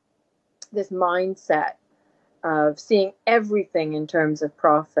sever this mindset of seeing everything in terms of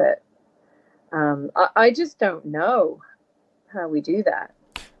profit? I just don't know how we do that.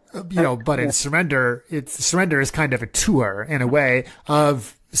 But in Surrender, Surrender is kind of a tour in a way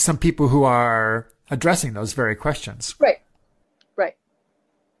of some people who are addressing those very questions. Right.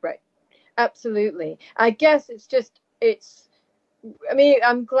 Absolutely. I guess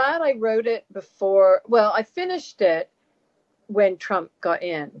I'm glad I wrote it before. Well, I finished it when Trump got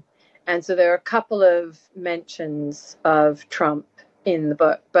in. And so there are a couple of mentions of Trump in the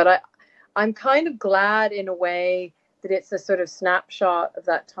book, but I'm kind of glad in a way that it's a sort of snapshot of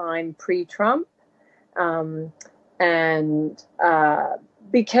that time pre-Trump.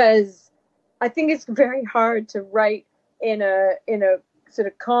 Because I think it's very hard to write in a sort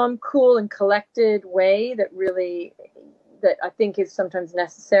of calm, cool, and collected way that I think is sometimes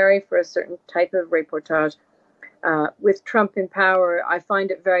necessary for a certain type of reportage. With Trump in power, I find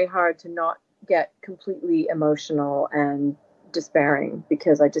it very hard to not get completely emotional and despairing,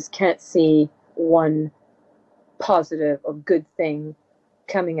 because I just can't see one positive or good thing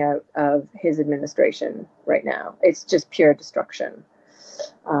coming out of his administration right now. It's just pure destruction.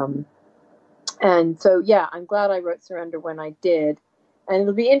 And so, yeah, I'm glad I wrote Surrender when I did. And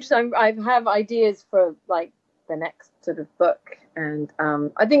it'll be interesting. I have ideas for like the next sort of book. And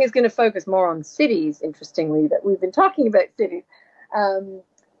I think it's going to focus more on cities, interestingly, that we've been talking about cities.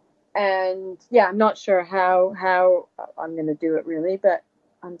 And yeah, I'm not sure how I'm going to do it really, but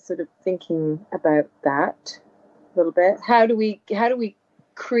I'm sort of thinking about that a little bit. How do we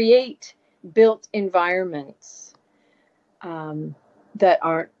create built environments that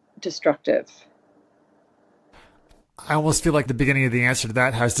aren't destructive? I almost feel like the beginning of the answer to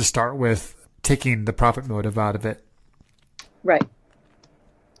that has to start with taking the profit motive out of it. Right.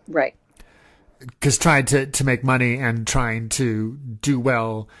 Because trying to make money and trying to do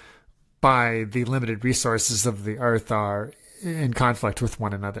well by the limited resources of the earth are in conflict with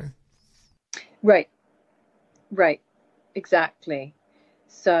one another. Right. Exactly.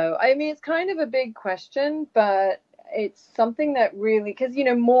 So, I mean, it's kind of a big question, but it's something that really, because,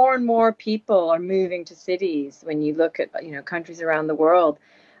 more and more people are moving to cities. When you look at, countries around the world,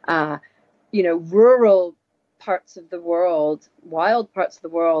 rural parts of the world, wild parts of the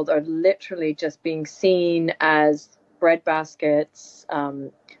world are literally just being seen as breadbaskets,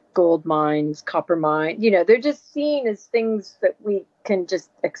 gold mines, copper mines. They're just seen as things that we can just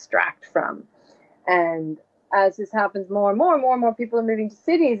extract from. And as this happens, more and more people are moving to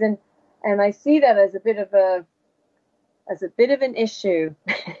cities, and I see that as a bit of an issue.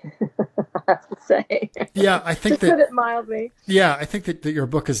 I have to say. Yeah, I think to put it mildly. Yeah, I think that your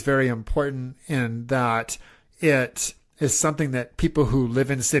book is very important in that it is something that people who live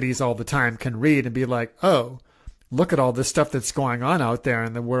in cities all the time can read and be like, oh, look at all this stuff that's going on out there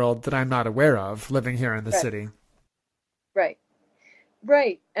in the world that I'm not aware of living here in the city.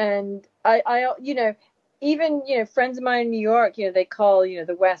 Right. And I even, friends of mine in New York, they call,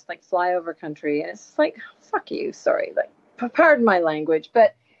 the West like flyover country. And it's like, fuck you. Sorry. Like, pardon my language.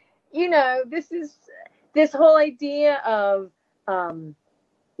 But, this whole idea of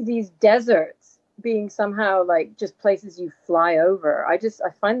these deserts being somehow like just places you fly over. I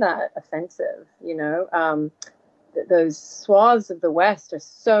find that offensive, those swaths of the West are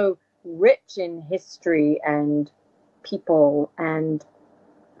so rich in history and people and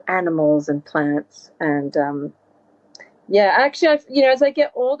animals and plants. And actually, as I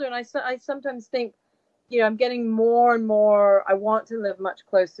get older, and I sometimes think, I'm getting more and more, I want to live much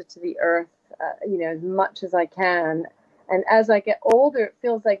closer to the earth as much as I can. And as I get older, it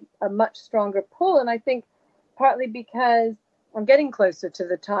feels like a much stronger pull. And I think partly because I'm getting closer to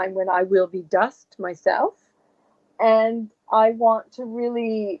the time when I will be dust myself. And I want to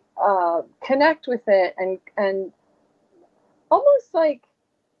really connect with it and almost like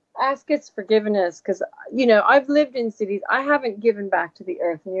ask its forgiveness. Because, I've lived in cities. I haven't given back to the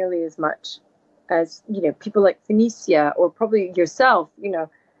earth nearly as much as, people like Finisia or probably yourself,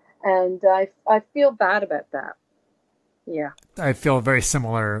 and I feel bad about that. Yeah. I feel very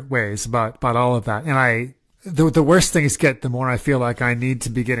similar ways about all of that. And the worse things get, the more I feel like I need to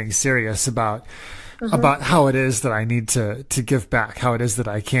be getting serious about how it is that I need to give back, how it is that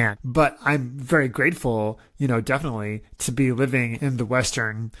I can. But I'm very grateful, definitely to be living in the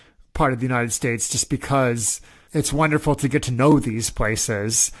western part of the United States, just because it's wonderful to get to know these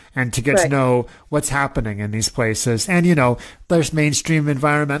places and to get to know what's happening in these places. And, there's mainstream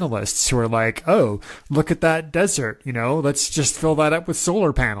environmentalists who are like, oh, look at that desert, let's just fill that up with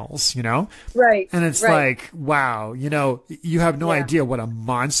solar panels, Right. And it's like, wow, you have no idea what a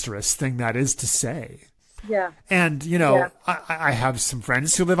monstrous thing that is to say. Yeah. And, I have some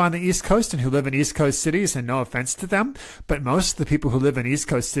friends who live on the East Coast and who live in East Coast cities, and no offense to them, but most of the people who live in East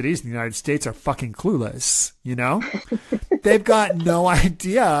Coast cities in the United States are fucking clueless, They've got no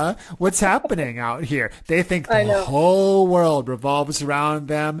idea what's happening out here. They think the whole world revolves around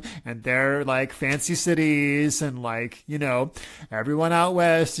them, and they're like fancy cities, and like, everyone out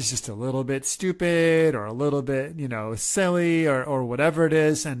west is just a little bit stupid or a little bit, silly or whatever it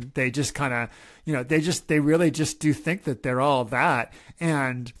is. And they just kind of, they really just do think that they're all that.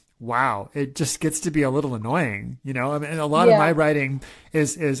 And wow, it just gets to be a little annoying. I mean, a lot of my writing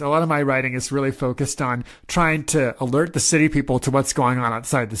is really focused on trying to alert the city people to what's going on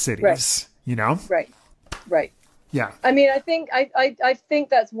outside the cities, Right. Yeah. I mean, I think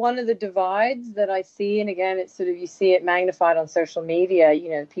that's one of the divides that I see. And again, it's sort of, you see it magnified on social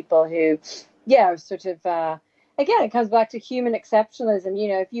media, people who, are sort of, again, it comes back to human exceptionalism.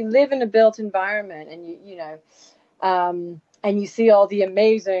 If you live in a built environment and and you see all the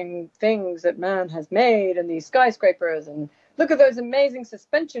amazing things that man has made and these skyscrapers and look at those amazing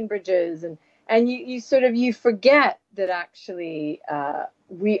suspension bridges and you forget that actually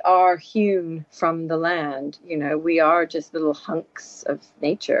we are hewn from the land. We are just little hunks of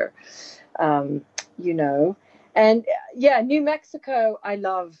nature, And New Mexico, I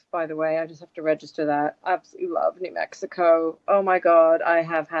love, by the way. I just have to register that. I absolutely love New Mexico. Oh my God, I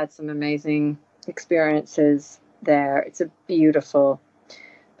have had some amazing experiences there. It's a beautiful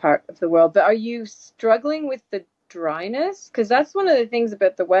part of the world. But are you struggling with the dryness? Because that's one of the things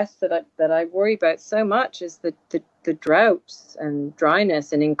about the West that I worry about so much is the droughts and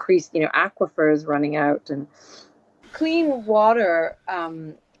dryness and increased, aquifers running out and clean water.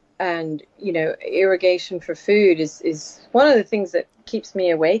 And, irrigation for food is one of the things that keeps me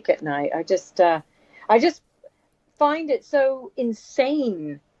awake at night. I just find it so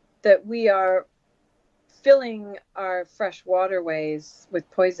insane that we are filling our fresh waterways with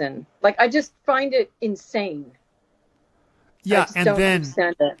poison. Like, I just find it insane. Yeah, and then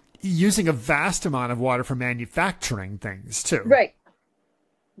using a vast amount of water for manufacturing things too. Right.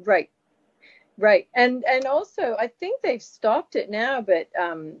 And also, I think they've stopped it now, but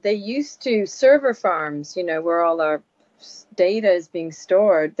they used to, server farms, where all our data is being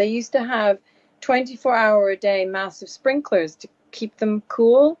stored, they used to have 24-hour-a-day massive sprinklers to keep them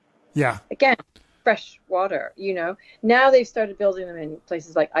cool. Yeah. Again, fresh water, Now they've started building them in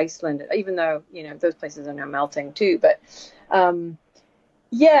places like Iceland, even though, those places are now melting too. But,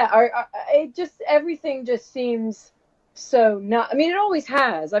 everything just seems so not, I mean, it always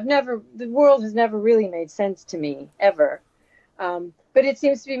has. The world has never really made sense to me, ever. But it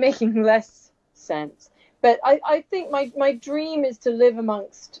seems to be making less sense. But I think my dream is to live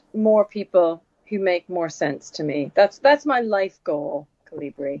amongst more people who make more sense to me. That's my life goal,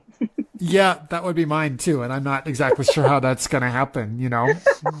 Kollibri. Yeah, that would be mine too. And I'm not exactly sure how that's going to happen,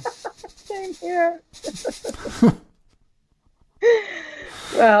 Same here.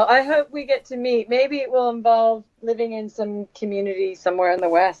 Well, I hope we get to meet. Maybe it will involve living in some community somewhere in the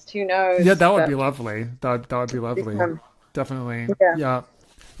West. Who knows? Yeah, that would be lovely. That would be lovely. Definitely. Yeah.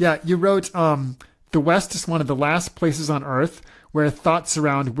 You wrote, the West is one of the last places on Earth where thoughts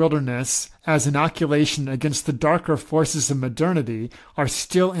around wilderness as inoculation against the darker forces of modernity are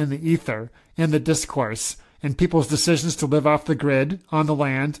still in the ether, in the discourse, in people's decisions to live off the grid, on the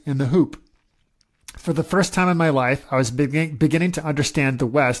land, in the hoop. For the first time in my life, I was beginning to understand the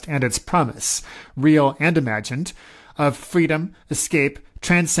West and its promise, real and imagined, of freedom, escape,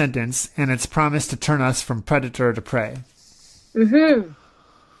 transcendence, and its promise to turn us from predator to prey. Mm-hmm.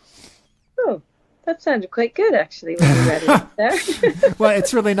 That sounded quite good, actually, when you read it there. Well,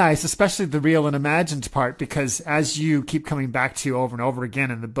 it's really nice, especially the real and imagined part, because as you keep coming back to over and over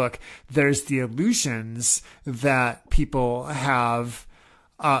again in the book, there's the illusions that people have,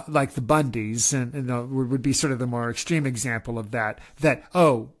 like the Bundys, and would be sort of the more extreme example of that,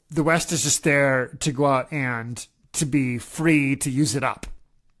 oh, the West is just there to go out and to be free to use it up,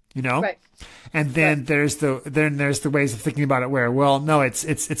 Right. And then there's the ways of thinking about it where, well, no,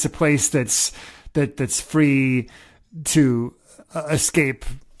 it's a place that's free to escape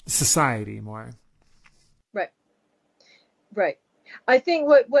society more. Right. I think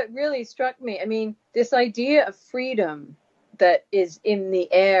what really struck me, I mean, this idea of freedom that is in the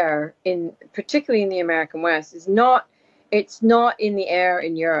air, particularly in the American West, it's not in the air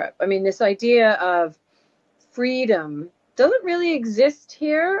in Europe. I mean, this idea of freedom doesn't really exist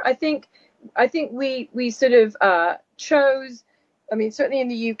here. I think we sort of chose. I mean, certainly in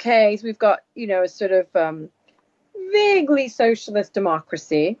the UK, we've got, a sort of vaguely socialist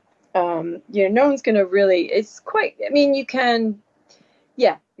democracy. No one's going to really, it's quite, I mean,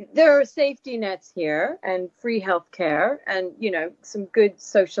 there are safety nets here and free healthcare and, some good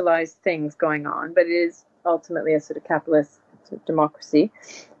socialized things going on, but it is ultimately a sort of capitalist sort of democracy.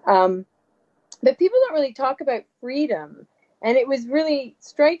 But people don't really talk about freedom. And it was really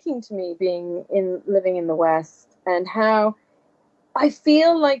striking to me living in the West and how I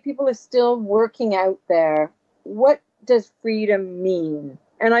feel like people are still working out there. What does freedom mean?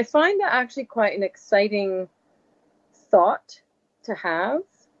 And I find that actually quite an exciting thought to have.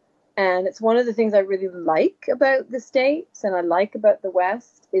 And it's one of the things I really like about the States and I like about the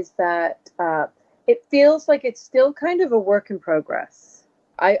West is that it feels like it's still kind of a work in progress.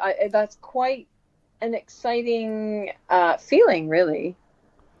 That's quite an exciting feeling, really.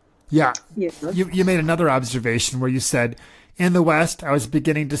 Yeah. You made another observation where you said, in the West, I was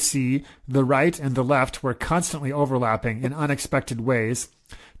beginning to see the right and the left were constantly overlapping in unexpected ways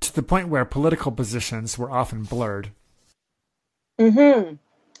to the point where political positions were often blurred. Mm-hmm.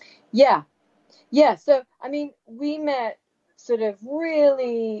 Yeah. So, I mean, we met sort of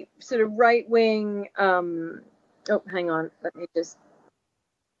really sort of right-wing, hang on,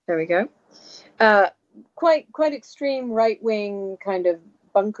 there we go. Quite extreme right-wing kind of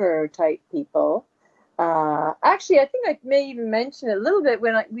bunker type people. Actually, I think I may even mention it a little bit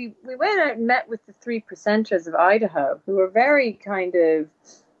when we went out and met with the 3%ers of Idaho, who were very kind of,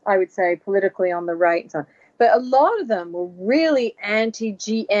 I would say, politically on the right and so on. But a lot of them were really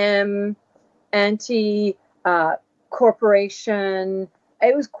anti-GM, anti-corporation.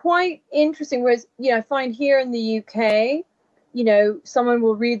 It was quite interesting. Whereas, I find here in the UK, someone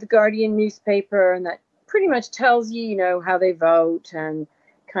will read the Guardian newspaper and that pretty much tells you, how they vote and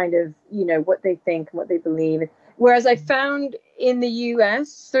kind of, what they think and what they believe. Whereas I found in the US,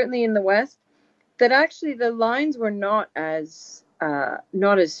 certainly in the West, that actually the lines were not as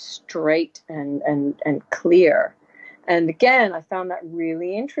straight and clear. And again, I found that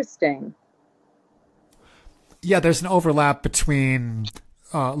really interesting. Yeah, there's an overlap between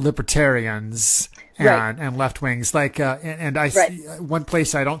libertarians and left wings. Like, one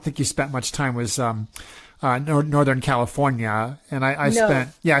place I don't think you spent much time was Northern California, and I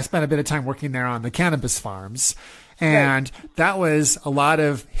spent a bit of time working there on the cannabis farms, and that was a lot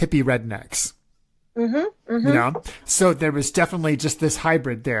of hippie rednecks. Mm-hmm, mm-hmm. So there was definitely just this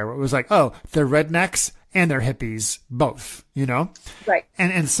hybrid there where it was like, oh, they're rednecks and they're hippies both, Right.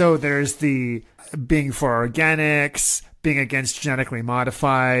 And so there's the being for organics, being against genetically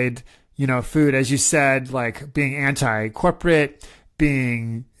modified, food, as you said, like being anti-corporate,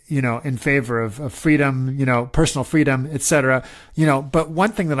 being, in favor of freedom, personal freedom, etc. But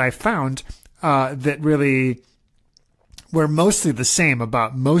one thing that I found that really were mostly the same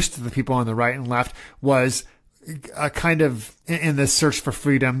about most of the people on the right and left was a kind of, in this search for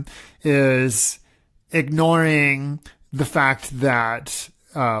freedom, is ignoring the fact that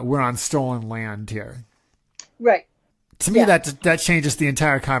we're on stolen land here. Right. To me, that changes the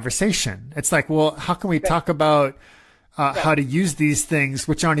entire conversation. It's like, well, how can we talk about how to use these things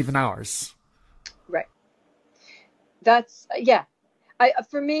which aren't even ours? Right. That's,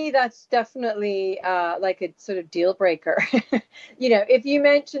 for me, that's definitely like a sort of deal breaker. If you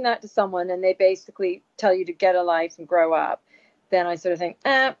mention that to someone and they basically tell you to get a life and grow up, then I sort of think,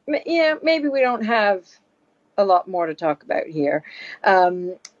 maybe we don't have a lot more to talk about here,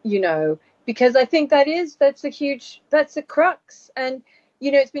 because I think that's a crux. And,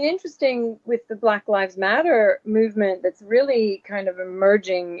 it's been interesting with the Black Lives Matter movement that's really kind of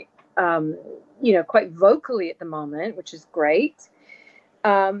emerging, quite vocally at the moment, which is great.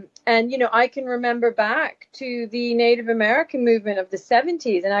 And, I can remember back to the Native American movement of the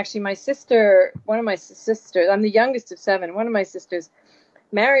 70s. And actually one of my sisters, I'm the youngest of 7. One of my sisters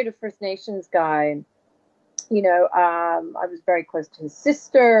married a First Nations guy. I was very close to his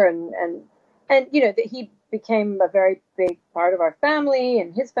sister and that he became a very big part of our family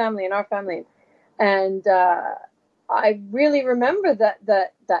and his family and our family. And I really remember that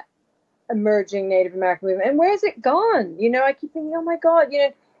emerging Native American movement. And where's it gone? I keep thinking, oh my God,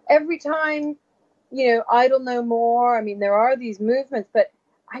 every time, Idle No More. I mean, there are these movements, but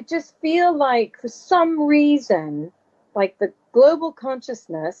I just feel like for some reason, like the global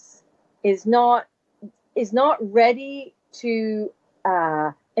consciousness is not ready to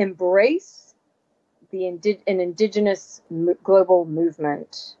embrace an indigenous global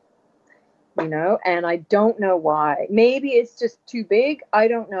movement. And I don't know why. Maybe it's just too big. I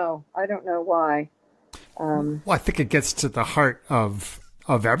don't know why. Well, I think it gets to the heart of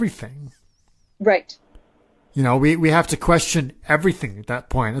everything. Right. We have to question everything at that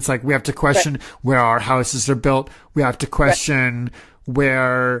point. It's like we have to question where our houses are built. We have to question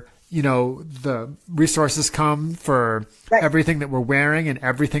where, the resources come for everything that we're wearing and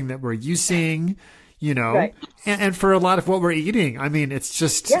everything that we're using, and for a lot of what we're eating. I mean, it's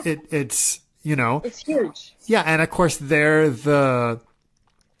just, it's huge. Yeah. And of course they're the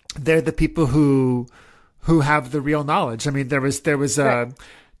people who have the real knowledge. I mean, there was a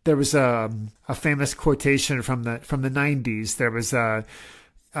famous quotation from the 90s. There was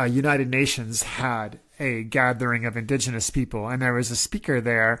United Nations had a gathering of indigenous people, and there was a speaker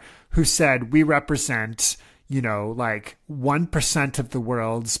there who said, we represent, like 1% of the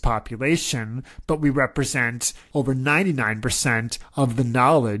world's population, but we represent over 99% of the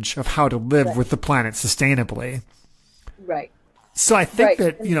knowledge of how to live with the planet sustainably. Right. So I think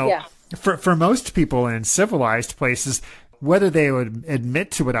that, for most people in civilized places, whether they would admit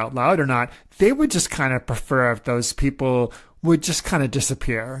to it out loud or not, they would just kind of prefer if those people would just kind of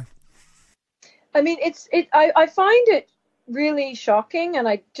disappear. I mean, I find it really shocking, and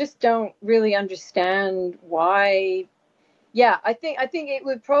I just don't really understand why. Yeah, I think it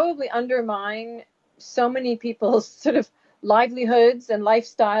would probably undermine so many people's sort of livelihoods and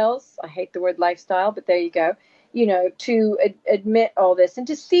lifestyles. I hate the word lifestyle, but there you go. To admit all this and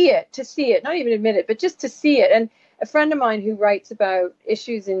to see it, not even admit it, but just to see it. And a friend of mine who writes about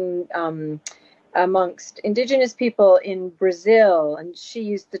issues in amongst indigenous people in Brazil, and she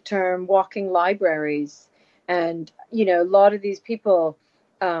used the term walking libraries. And, a lot of these people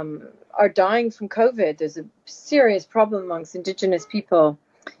are dying from COVID. There's a serious problem amongst indigenous people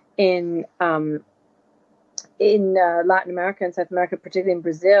in Latin America and South America, particularly in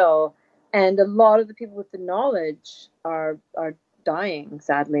Brazil. And a lot of the people with the knowledge are dying,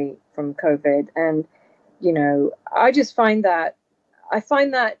 sadly, from COVID. And, I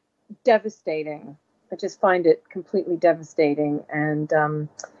find that devastating. I just find it completely devastating. And,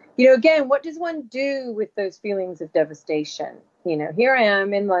 again, what does one do with those feelings of devastation? Here I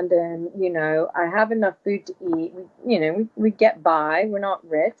am in London, I have enough food to eat. We get by. We're not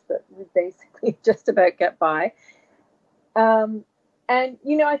rich, but we basically just about get by. And,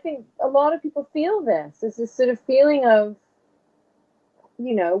 I think a lot of people feel this. There's this sort of feeling of,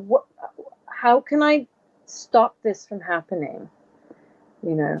 how can I stop this from happening?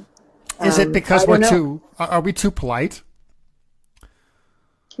 Is it because are we too polite?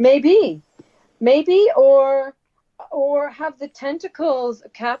 Maybe, or have the tentacles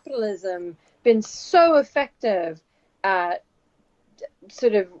of capitalism been so effective at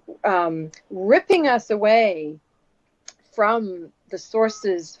sort of ripping us away from the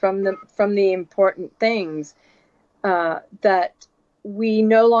sources, from the important things, that we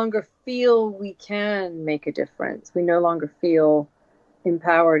no longer feel we can make a difference. We no longer feel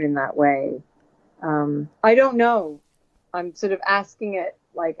empowered in that way. I don't know. I'm sort of asking it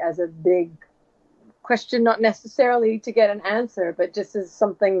like as a big question, not necessarily to get an answer, but just as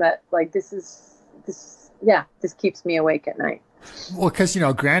something that like this keeps me awake at night. Well, because,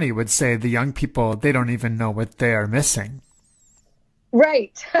 Granny would say the young people, they don't even know what they are missing.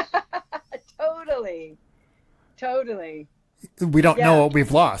 Right. Totally. We don't know what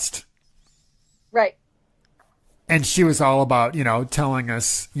we've lost. Right. And she was all about, telling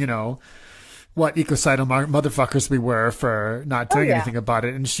us, what ecocidal motherfuckers we were for not doing anything about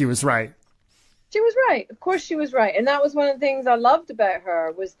it. And she was right. She was right. Of course she was right. And that was one of the things I loved about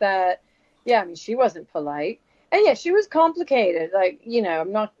her was that, she wasn't polite. And she was complicated. Like,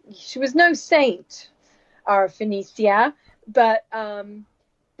 she was no saint, our Finisia, but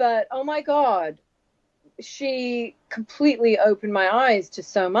oh my God, she completely opened my eyes to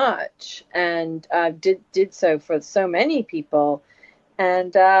so much, and did so for so many people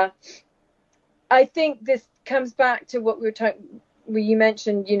And I think this comes back to what we were talking, where you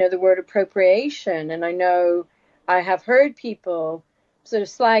mentioned, the word appropriation. And I know I have heard people sort of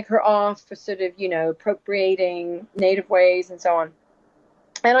slag her off for sort of, appropriating native ways and so on.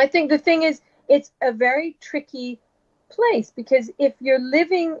 And I think the thing is, it's a very tricky place, because if you're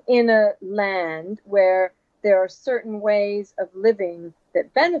living in a land where there are certain ways of living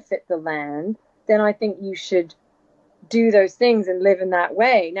that benefit the land, then I think you should do those things and live in that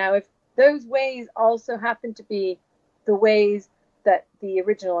way. Now, if those ways also happen to be the ways that the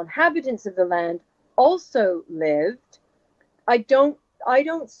original inhabitants of the land also lived, I don't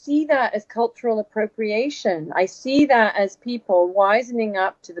see that as cultural appropriation. I see that as people wisening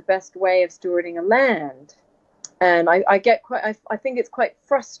up to the best way of stewarding a land. And I think it's quite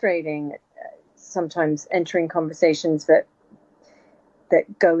frustrating sometimes entering conversations that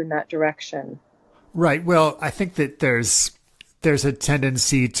go in that direction. Right. Well, I think that there's a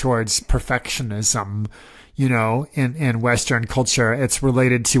tendency towards perfectionism, in Western culture. It's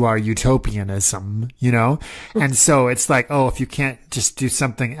related to our utopianism, and so it's like, oh, if you can't just do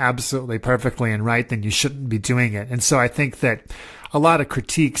something absolutely perfectly and right, then you shouldn't be doing it. And so I think that a lot of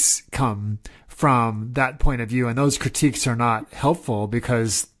critiques come from that point of view, and those critiques are not helpful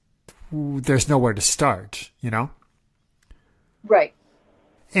because there's nowhere to start, Right.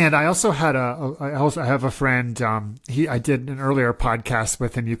 And I also had I have a friend, I did an earlier podcast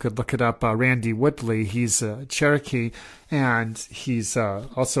with him. You could look it up. Randy Woodley. He's a Cherokee, and he's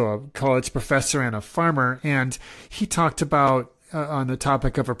also a college professor and a farmer. And he talked about, on the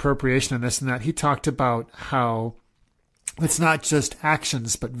topic of appropriation and this and that, he talked about how it's not just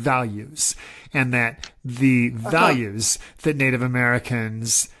actions, but values, and that the values that Native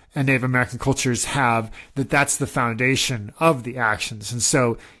Americans and Native American cultures have, that's the foundation of the actions. And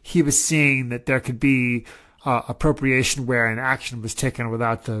so he was seeing that there could be appropriation where an action was taken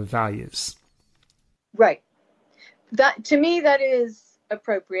without the values. Right. That, to me, that is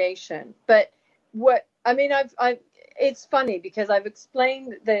appropriation. But it's funny because I've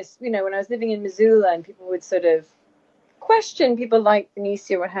explained this, when I was living in Missoula, and people would sort of question people like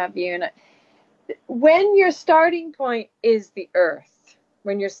Finisia, what have you. And when your starting point is the earth,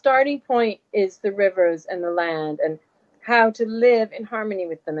 when your starting point is the rivers and the land, and how to live in harmony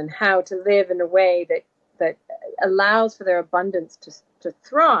with them, and how to live in a way that allows for their abundance to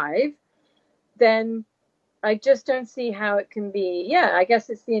thrive, then I just don't see how it can be. I guess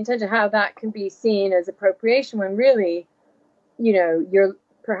it's the intention, how that can be seen as appropriation, when really, you're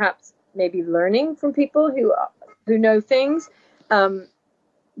perhaps maybe learning from people who know things,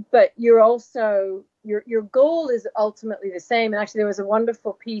 but you're also, your goal is ultimately the same. And actually, there was a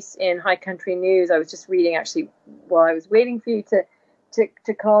wonderful piece in High Country News I was just reading, actually, while I was waiting for you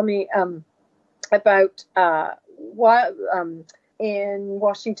to call me, about in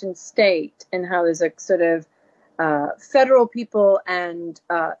Washington State, and how there's a sort of federal people and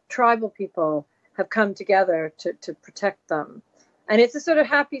tribal people have come together to protect them. And it's a sort of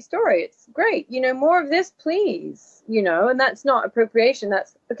happy story. It's great. More of this, please. And that's not appropriation.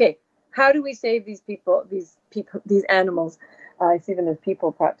 That's okay. How do we save these people, these animals? I see them as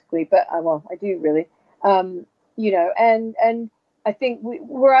people practically, but I do really. And I think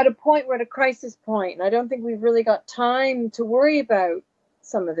we're at a crisis point, and I don't think we've really got time to worry about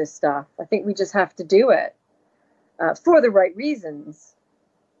some of this stuff. I think we just have to do it for the right reasons.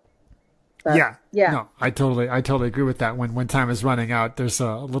 But, yeah. No, I totally agree with that. When time is running out, there's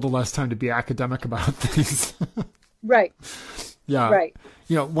a little less time to be academic about things. Right. Yeah. Right.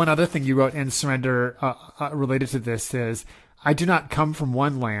 One other thing you wrote in Surrender related to this is, I do not come from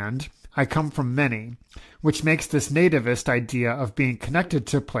one land, I come from many, which makes this nativist idea of being connected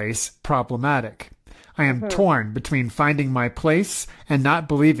to a place problematic. I am torn between finding my place and not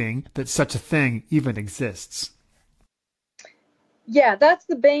believing that such a thing even exists. Yeah, that's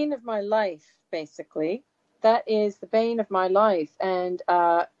the bane of my life, basically. That is the bane of my life. And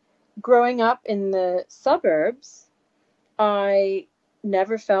growing up in the suburbs, I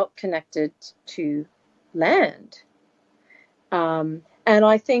never felt connected to land. And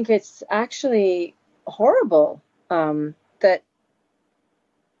I think it's actually horrible that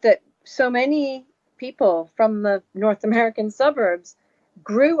so many people from the North American suburbs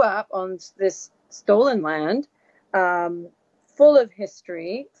grew up on this stolen land, full of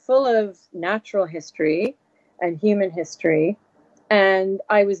history, full of natural history and human history, and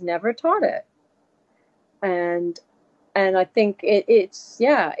I was never taught it. And I think it's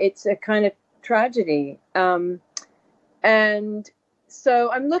a kind of tragedy. And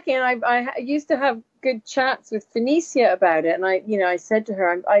so I'm looking, and I used to have good chats with Finisia about it. And I said to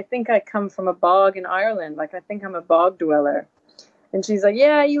her, I think I come from a bog in Ireland. Like, I think I'm a bog dweller. And she's like,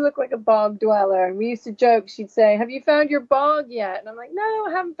 yeah, you look like a bog dweller. And we used to joke. She'd say, have you found your bog yet? And I'm like, no,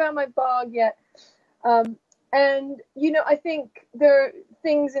 I haven't found my bog yet. And, you know, I think there are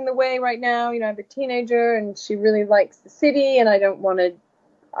things in the way right now. You know, I have a teenager and she really likes the city and I don't want to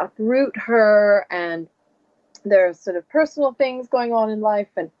uproot her. And there are sort of personal things going on in life.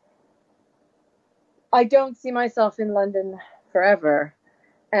 And I don't see myself in London forever.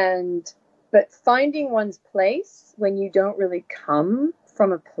 But finding one's place when you don't really come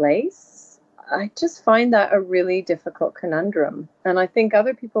from a place, I just find that a really difficult conundrum. And I think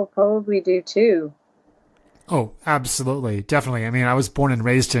other people probably do too. Oh, absolutely. Definitely. I mean, I was born and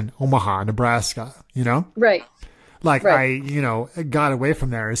raised in Omaha, Nebraska, you know? Right. Like right. I, you know, got away from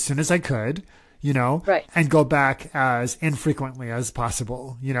there as soon as I could, you know, right. and go back as infrequently as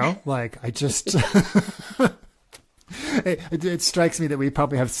possible, you know, like I just, it strikes me that we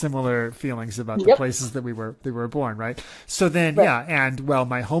probably have similar feelings about the places that we were born, right? So then, right. yeah, and well,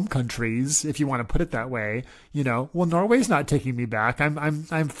 my home countries, if you want to put it that way, you know, well, Norway's not taking me back.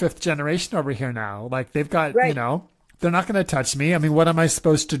 I'm fifth generation over here now. Like they've got, right. you know, they're not going to touch me. I mean, what am I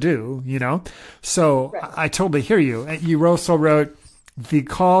supposed to do? You know? So right. I totally hear you. You also wrote, the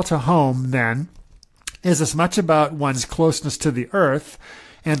call to home then is as much about one's closeness to the earth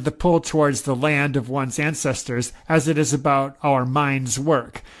and the pull towards the land of one's ancestors as it is about our mind's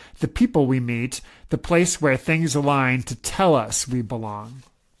work, the people we meet, the place where things align to tell us we belong.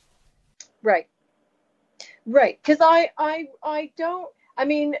 Right. Right. Because I don't, I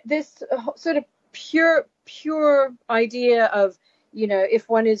mean, this sort of pure idea of, you know, if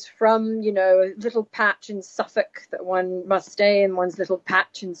one is from, you know, a little patch in Suffolk, that one must stay in one's little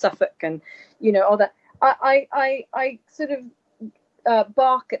patch in Suffolk and, you know, all that. I sort of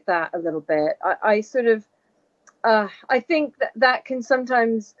balk at that a little bit. I sort of, I think that can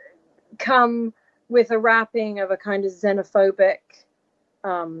sometimes come with a wrapping of a kind of xenophobic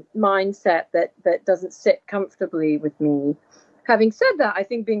mindset that doesn't sit comfortably with me. Having said that, I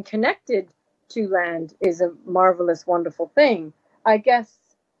think being connected to land is a marvelous, wonderful thing. I guess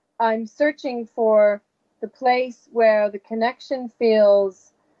I'm searching for the place where the connection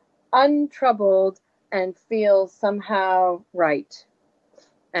feels untroubled and feels somehow right.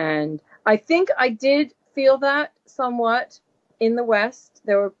 And I think I did feel that somewhat in the West.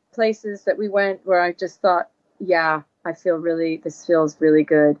 There were places that we went where I just thought, yeah, this feels really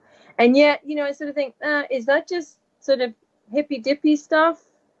good. And yet, you know, I sort of think, is that just sort of hippy dippy stuff?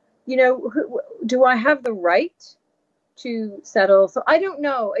 You know, do I have the right to settle? So I don't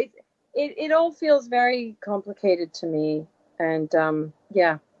know. It all feels very complicated to me. And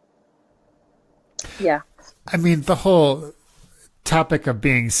yeah. I mean, the whole topic of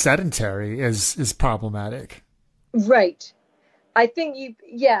being sedentary is problematic. Right. I think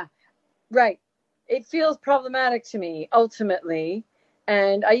right. It feels problematic to me ultimately.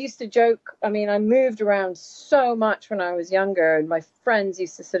 And I used to joke, I mean, I moved around so much when I was younger, and my friends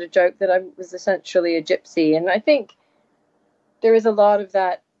used to sort of joke that I was essentially a gypsy. And I think there is a lot of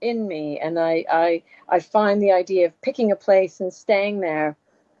that in me. And I find the idea of picking a place and staying there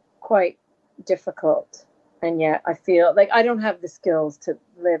quite difficult. And yet I feel like I don't have the skills to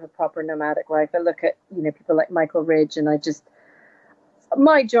live a proper nomadic life. I look at, you know, people like Michael Ridge, and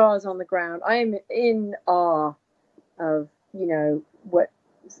my jaw is on the ground. I am in awe of, you know,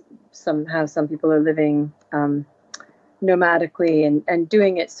 how some people are living nomadically and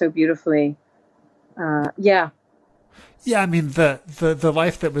doing it so beautifully. Yeah, I mean, the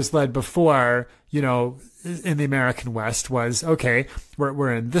life that was led before, you know, in the American West was, okay,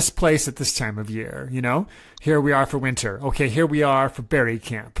 we're in this place at this time of year, you know, here we are for winter. Okay, here we are for berry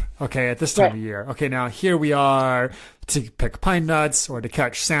camp. Okay, at this time of year. Okay, now here we are to pick pine nuts or to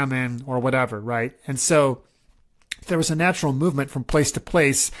catch salmon or whatever, right? And so there was a natural movement from place to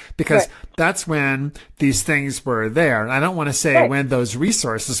place because that's when these things were there. I don't want to say when those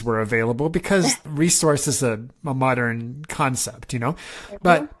resources were available, because resource is a modern concept, you know,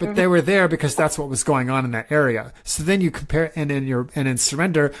 but they were there because that's what was going on in that area. So then you compare, and in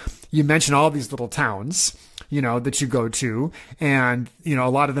Surrender, you mention all these little towns, you know, that you go to, and, you know, a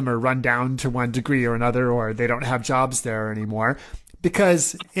lot of them are run down to one degree or another, or they don't have jobs there anymore,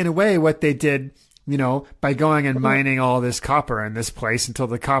 because in a way what they did, you know, by going and mining all this copper in this place until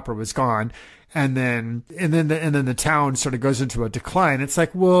the copper was gone, and then the town sort of goes into a decline. It's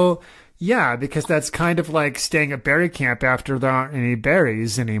like, well, yeah, because that's kind of like staying at berry camp after there aren't any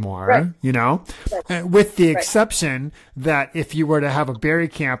berries anymore, you know, with the exception that if you were to have a berry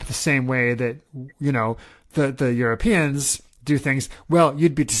camp the same way that, you know, the Europeans do things, well,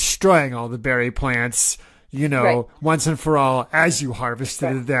 you'd be destroying all the berry plants, once and for all as you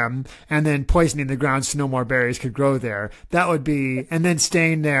harvested them, and then poisoning the ground so no more berries could grow there. That would be, and then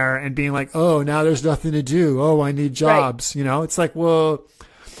staying there and being like, oh, now there's nothing to do. Oh, I need jobs. It's like, well.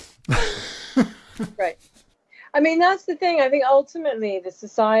 Right. I mean, that's the thing. I think ultimately the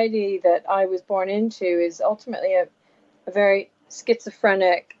society that I was born into is ultimately a very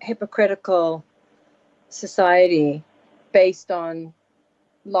schizophrenic, hypocritical society based on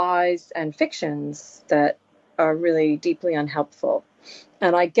lies and fictions that are really deeply unhelpful.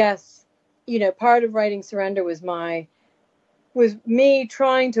 And I guess, part of writing Surrender was me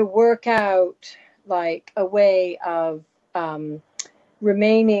trying to work out like a way of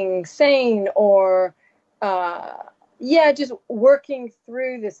remaining sane or just working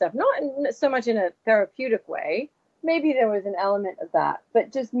through this stuff, not so much in a therapeutic way. Maybe there was an element of that,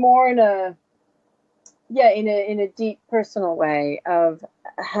 but just more in a deep personal way of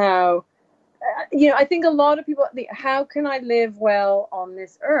how, I think a lot of people, how can I live well on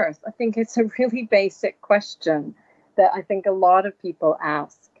this earth? I think it's a really basic question that I think a lot of people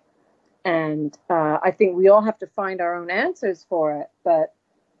ask. And I think we all have to find our own answers for it.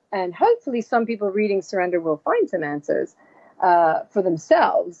 And hopefully some people reading Surrender will find some answers for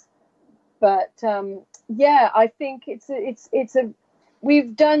themselves. But I think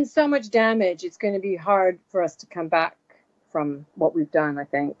we've done so much damage. It's going to be hard for us to come back from what we've done, I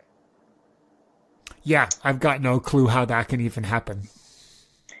think. Yeah, I've got no clue how that can even happen.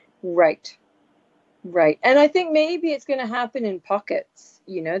 Right. And I think maybe it's going to happen in pockets.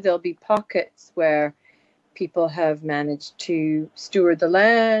 There'll be pockets where people have managed to steward the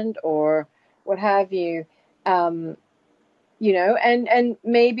land or what have you, and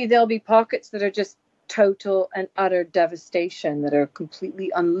maybe there'll be pockets that are just total and utter devastation that are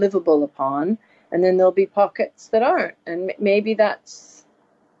completely unlivable upon. And then there'll be pockets that aren't. And maybe that's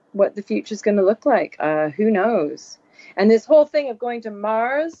what the future is going to look like. Who knows? And this whole thing of going to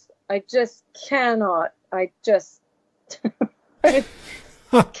Mars, I just cannot, I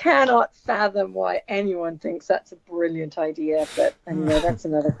cannot fathom why anyone thinks that's a brilliant idea. But anyway, that's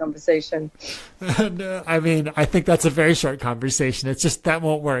another conversation. No, I mean, I think that's a very short conversation. It's just that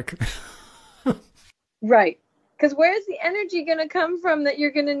won't work. Right. Because where's the energy going to come from that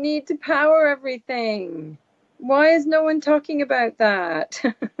you're going to need to power everything? Why is no one talking about that?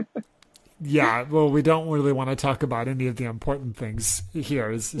 Yeah, well, we don't really want to talk about any of the important things here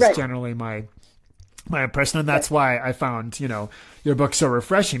is generally my impression. And that's why I found, your book so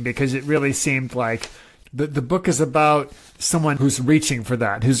refreshing, because it really seemed like the book is about someone who's reaching for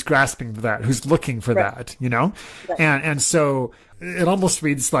that, who's grasping for that, who's looking for that, and so it almost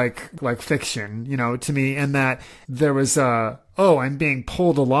reads like fiction, to me, in that there was I'm being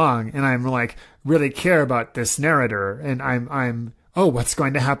pulled along and I'm like really care about this narrator and I'm what's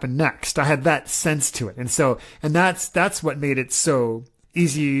going to happen next? I had that sense to it. And that's what made it so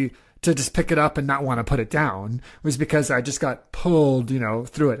easy to just pick it up and not want to put it down, was because I just got pulled,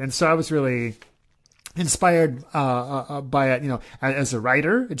 through it. And so I was really inspired by it, as a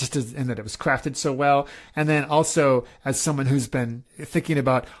writer, and that it was crafted so well. And then also as someone who's been thinking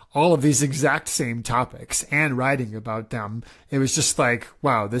about all of these exact same topics and writing about them, it was just like,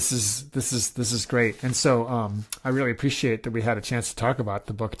 wow, this is great. And so I really appreciate that we had a chance to talk about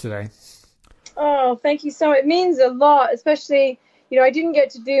the book today. Oh, thank you so much. It means a lot, especially, I didn't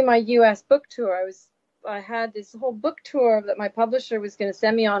get to do my US book tour. I had this whole book tour that my publisher was going to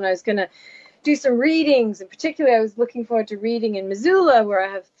send me on. I was going to do some readings, and particularly I was looking forward to reading in Missoula, where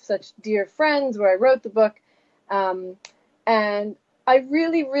I have such dear friends, where I wrote the book. And I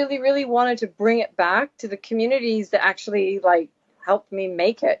really, really, really wanted to bring it back to the communities that actually helped me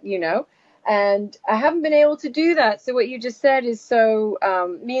make it, and I haven't been able to do that. So what you just said is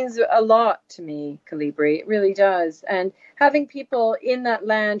so means a lot to me, Kollibri. It really does. And having people in that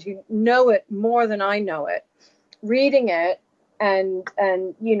land who know it more than I know it, reading it, and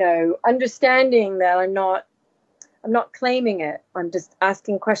understanding that I'm not claiming it. I'm just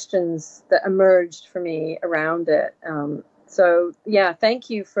asking questions that emerged for me around it. So yeah,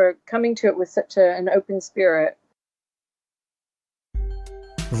 thank you for coming to it with such an open spirit.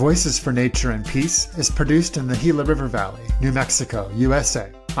 Voices for Nature and Peace is produced in the Gila River Valley, New Mexico,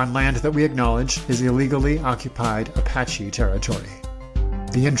 USA, on land that we acknowledge is illegally occupied Apache territory.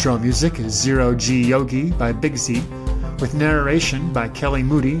 The intro music is Zero G Yogi by Big Z, with narration by Kelly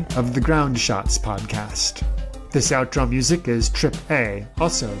Moody of the Ground Shots podcast. This outro music is Trip A,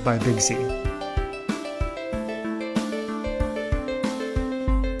 also by Big Z.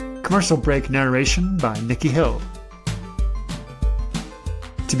 Commercial break narration by Nikki Hill.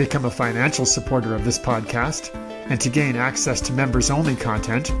 To become a financial supporter of this podcast and to gain access to members-only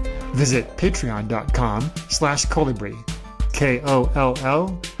content, Visit patreon.com/Kollibri,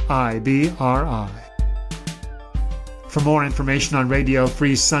 KOLLIBRI. For more information on Radio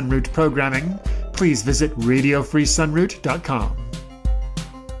Free Sunroot programming, please visit radiofreesunroot.com.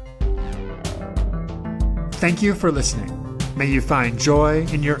 Thank you for listening. May you find joy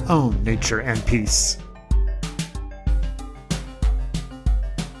in your own nature and peace.